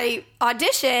 So I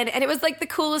auditioned and it was like the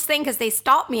coolest thing because they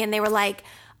stopped me and they were like,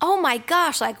 oh my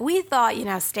gosh, like we thought,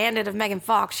 stand-in of Megan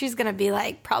Fox, she's going to be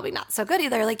like probably not so good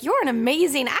either. Like, you're an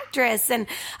amazing actress. And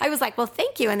I was like, well,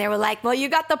 thank you. And they were like, well, you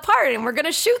got the part and we're going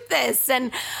to shoot this.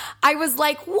 And I was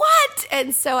like, what?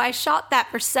 And so I shot that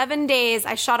for 7 days.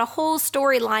 I shot a whole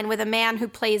storyline with a man who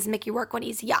plays Mickey Rourke when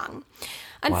he's young.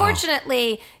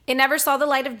 Unfortunately, it never saw the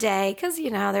light of day because,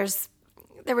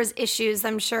 there was issues.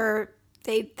 I'm sure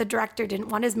the director didn't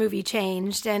want his movie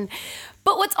changed.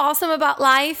 But what's awesome about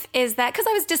life is that, because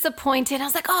I was disappointed, I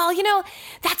was like, oh,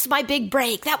 that's my big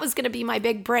break. That was going to be my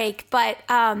big break. But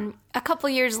a couple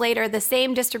years later, the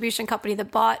same distribution company that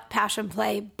bought Passion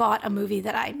Play bought a movie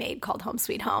that I made called Home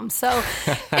Sweet Home. So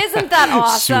isn't that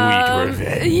awesome? Sweet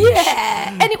revenge.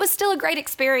 Yeah. And it was still a great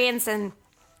experience. And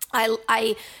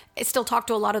I still talk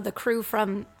to a lot of the crew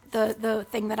from the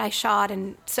thing that I shot.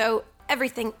 And so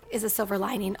everything is a silver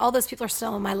lining. All those people are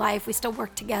still in my life. We still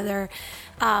work together.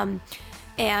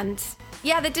 And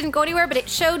yeah, that didn't go anywhere, but it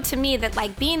showed to me that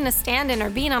like being a stand-in or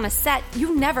being on a set,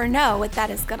 you never know what that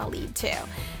is going to lead to.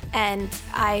 And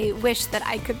I wish that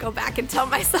I could go back and tell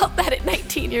myself that at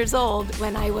 19 years old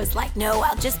when I was like, no,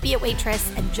 I'll just be a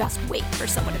waitress and just wait for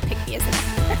someone to pick me as an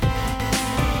actor.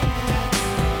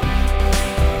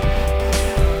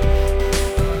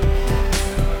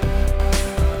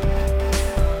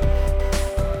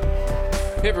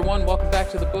 Hey everyone, welcome back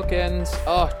to the Bookends.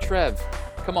 Oh, Trev,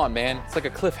 come on, man. It's like a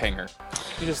cliffhanger.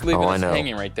 You just leave us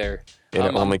hanging right there. It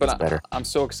only gets better. I'm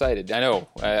so excited. I know.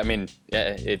 I mean,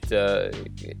 it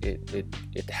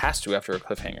has to after a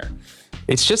cliffhanger.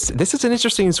 It's just, this is an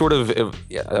interesting sort of,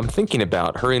 I'm thinking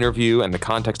about her interview and the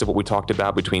context of what we talked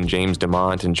about between James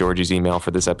Dumont and Georgie's email for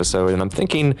this episode. And I'm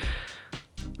thinking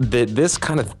that this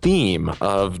kind of theme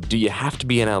of, do you have to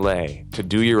be in LA to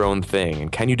do your own thing?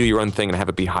 And can you do your own thing and have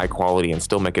it be high quality and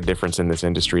still make a difference in this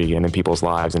industry and in people's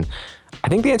lives? And I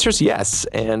think the answer is yes.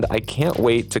 And I can't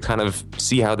wait to kind of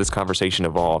see how this conversation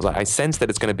evolves. I sense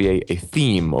that it's going to be a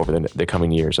theme over the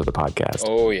coming years of the podcast.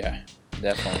 Oh, yeah.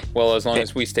 Definitely. Well, as long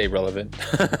as we stay relevant.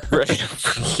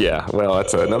 Right. Yeah. Well,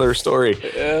 that's another story.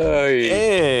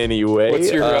 Anyway.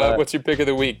 What's your pick of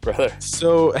the week, brother?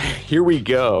 So here we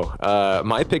go.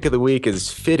 My pick of the week is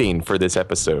fitting for this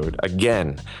episode.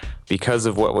 Again, because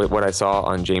of what I saw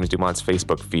on James Dumont's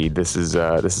Facebook feed. This is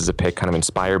a pick kind of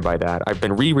inspired by that. I've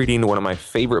been rereading one of my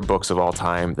favorite books of all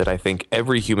time that I think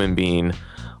every human being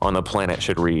on the planet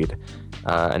should read.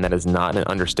 And that is not an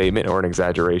understatement or an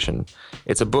exaggeration.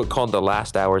 It's a book called The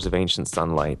Last Hours of Ancient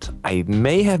Sunlight. I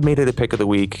may have made it a pick of the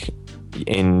week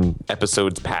in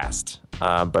episodes past,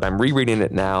 but I'm rereading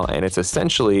it now, and it's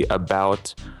essentially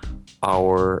about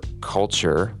our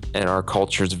culture and our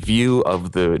culture's view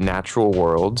of the natural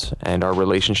world and our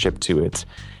relationship to it,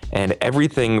 and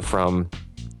everything from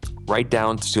right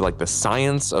down to like the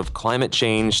science of climate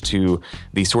change to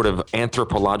the sort of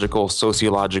anthropological,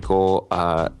 sociological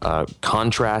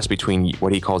contrast between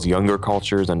what he calls younger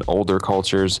cultures and older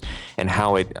cultures, and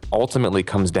how it ultimately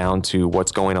comes down to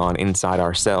what's going on inside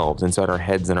ourselves, inside our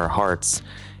heads and our hearts,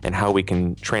 and how we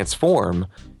can transform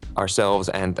ourselves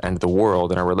and the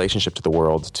world and our relationship to the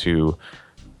world to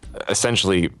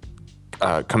essentially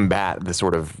combat the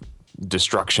sort of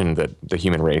destruction that the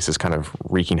human race is kind of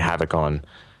wreaking havoc on.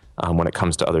 When it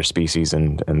comes to other species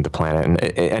and the planet. And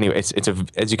anyway, it's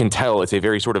as you can tell, it's a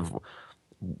very sort of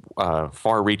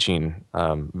far-reaching,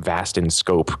 vast in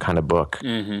scope kind of book.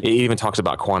 Mm-hmm. It even talks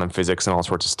about quantum physics and all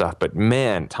sorts of stuff. But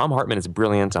man, Tom Hartman is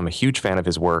brilliant. I'm a huge fan of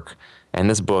his work. And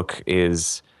this book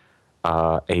is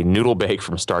a noodle bake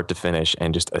from start to finish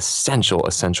and just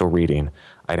essential reading.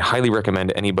 I'd highly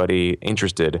recommend anybody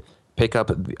interested pick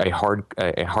up a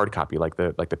hard copy, like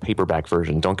the paperback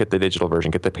version. Don't get the digital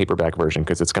version. Get the paperback version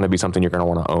because it's going to be something you're going to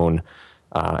want to own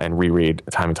and reread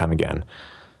time and time again.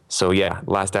 So yeah,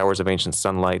 Last Hours of Ancient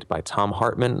Sunlight by Tom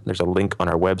Hartman. There's a link on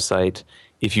our website.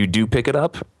 If you do pick it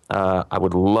up, I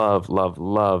would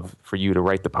love for you to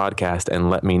write the podcast and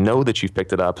let me know that you've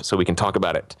picked it up so we can talk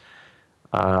about it.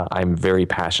 I'm very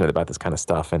passionate about this kind of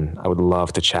stuff, and I would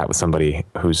love to chat with somebody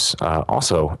who's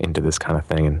also into this kind of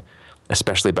thing, and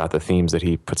especially about the themes that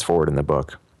he puts forward in the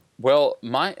book. Well,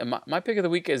 my pick of the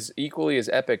week is equally as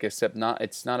epic, except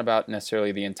it's not about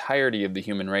necessarily the entirety of the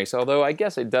human race, although I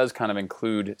guess it does kind of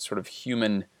include sort of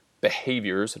human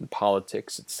behaviors and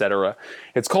politics, etc.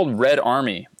 It's called Red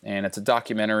Army, and it's a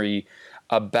documentary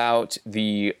about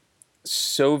the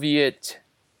Soviet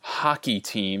hockey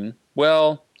team.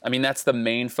 Well, I mean, that's the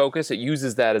main focus. It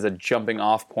uses that as a jumping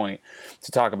off point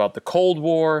to talk about the Cold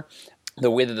War, the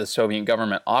way that the Soviet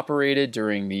government operated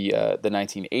during the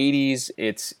 1980s.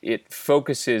 It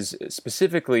focuses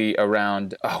specifically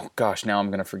around, oh gosh, now I'm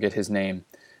going to forget his name,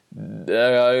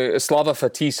 Slava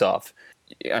Fetisov.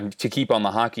 To keep on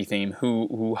the hockey theme,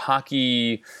 who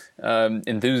hockey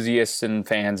enthusiasts and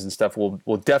fans and stuff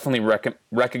will definitely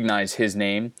recognize his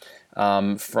name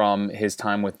from his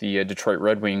time with the Detroit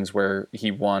Red Wings, where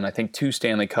he won, I think, 2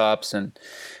 Stanley Cups.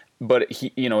 But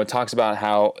he, it talks about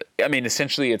how, I mean,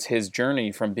 essentially it's his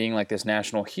journey from being like this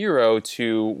national hero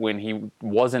to when he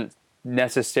wasn't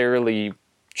necessarily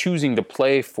choosing to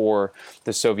play for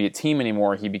the Soviet team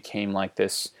anymore. He became like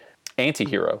this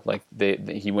anti-hero. Like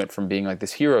he went from being like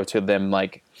this hero to them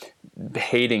like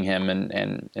hating him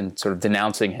and sort of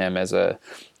denouncing him as a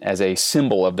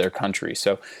symbol of their country.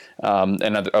 So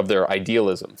and of their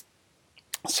idealism.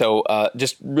 So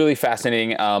just really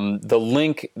fascinating. The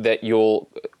link that you'll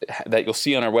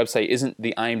see on our website isn't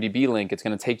the IMDb link. It's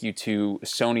going to take you to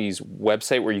Sony's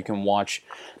website where you can watch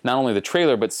not only the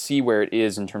trailer but see where it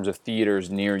is in terms of theaters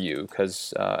near you.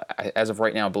 Because as of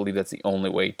right now, I believe that's the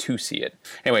only way to see it.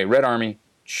 Anyway, Red Army,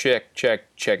 check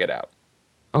it out.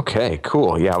 Okay,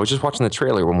 cool. Yeah, I was just watching the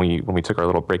trailer when we took our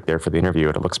little break there for the interview,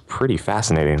 and it looks pretty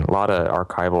fascinating. A lot of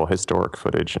archival, historic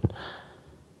footage.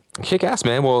 Kick-ass,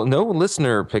 man. Well, no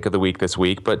listener pick of the week this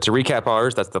week, but to recap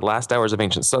ours, that's The Last Hours of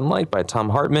Ancient Sunlight by Tom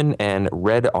Hartman and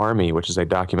Red Army, which is a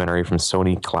documentary from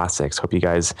Sony Classics. Hope you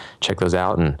guys check those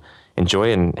out and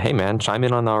enjoy. And hey, man, chime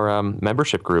in on our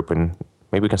membership group, and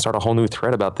maybe we can start a whole new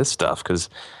thread about this stuff, because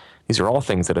these are all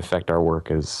things that affect our work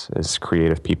as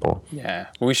creative people. Yeah,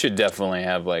 we should definitely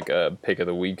have like a pick of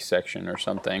the week section or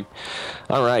something.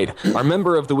 All right. Our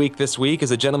member of the week this week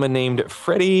is a gentleman named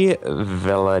Freddie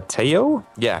Velateo.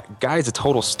 Yeah, guy's a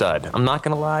total stud. I'm not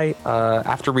going to lie.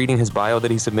 After reading his bio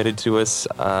that he submitted to us,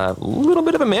 a little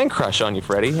bit of a man crush on you,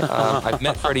 Freddie. I've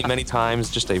met Freddie many times.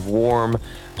 Just a warm,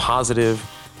 positive,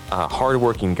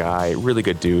 hardworking guy. Really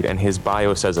good dude. And his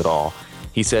bio says it all.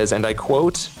 He says, and I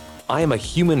quote, "I am a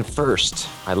human first.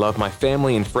 I love my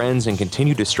family and friends and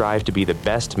continue to strive to be the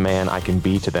best man I can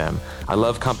be to them. I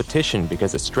love competition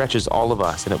because it stretches all of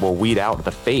us and it will weed out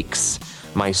the fakes.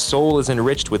 My soul is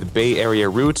enriched with Bay Area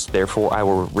roots, therefore I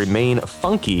will remain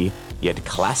funky yet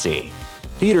classy.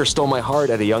 Theater stole my heart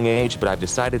at a young age, but I've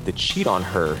decided to cheat on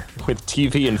her with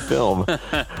TV and film."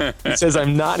 He says,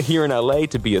 "I'm not here in LA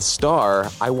to be a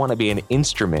star. I want to be an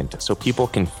instrument so people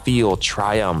can feel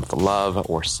triumph, love,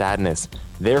 or sadness.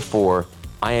 Therefore,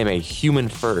 I am a human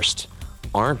first.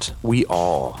 Aren't we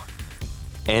all?"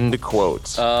 End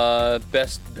quote.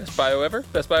 Best bio ever?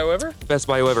 Best bio ever? Best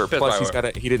bio ever. Best Plus,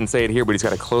 bio he didn't say it here, but he's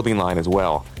got a clothing line as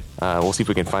well. We'll see if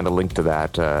we can find a link to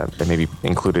that and maybe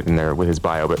include it in there with his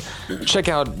bio. But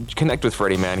connect with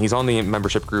Freddie, man. He's on the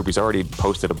membership group. He's already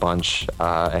posted a bunch,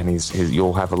 and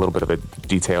you'll have a little bit of a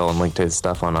detail and link to his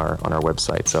stuff on our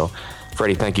website. So,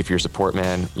 Freddie, thank you for your support,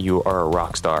 man. You are a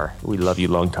rock star. We love you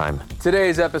long time.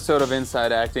 Today's episode of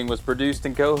Inside Acting was produced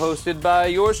and co-hosted by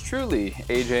yours truly,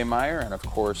 AJ Meyer, and of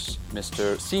course,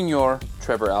 Mr. Senior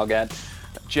Trevor Algatt.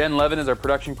 Jen Levin is our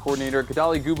production coordinator.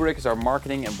 Gadali Gubrick is our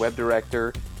marketing and web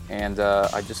director. And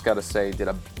I just got to say, did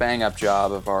a bang-up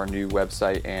job of our new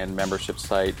website and membership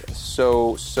site.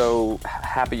 So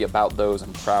happy about those.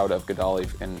 I'm proud of Gadali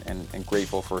and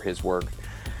grateful for his work.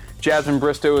 Jasmine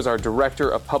Bristow is our Director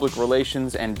of Public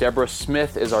Relations, and Deborah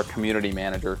Smith is our Community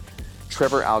Manager.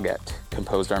 Trevor Algatt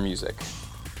composed our music.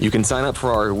 You can sign up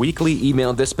for our weekly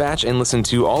email dispatch and listen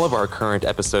to all of our current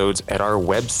episodes at our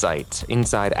website,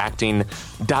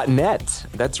 InsideActing.net.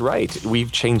 That's right.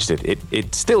 We've changed it.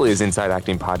 It still is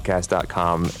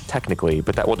InsideActingPodcast.com technically,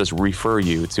 but that will just refer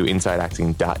you to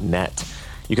InsideActing.net.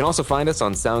 You can also find us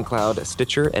on SoundCloud,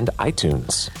 Stitcher, and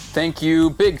iTunes.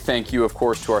 Big thank you, of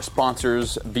course, to our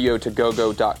sponsors,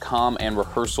 VO2GoGo.com and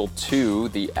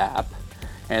Rehearsal2, the app.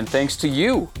 And thanks to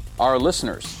you, our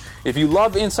listeners. If you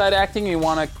love Inside Acting and you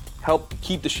want to help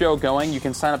keep the show going, you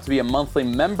can sign up to be a monthly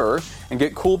member and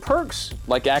get cool perks,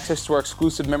 like access to our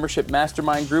exclusive membership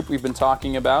mastermind group we've been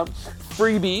talking about,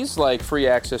 freebies like free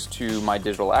access to my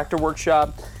digital actor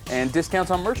workshop, and discounts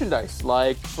on merchandise,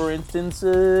 like, for instance,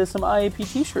 some IAP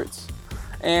t-shirts,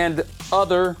 and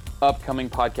other upcoming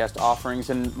podcast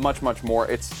offerings, and much, much more.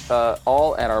 It's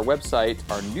all at our website,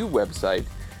 our new website.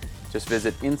 Just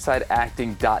visit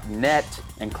InsideActing.net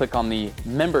and click on the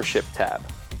membership tab.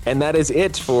 And that is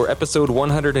it for episode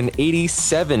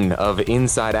 187 of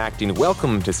Inside Acting.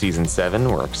 Welcome to season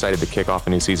 7. We're excited to kick off a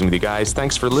new season with you guys.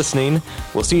 Thanks for listening.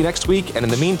 We'll see you next week. And in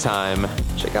the meantime,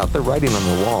 check out the writing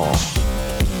on the wall.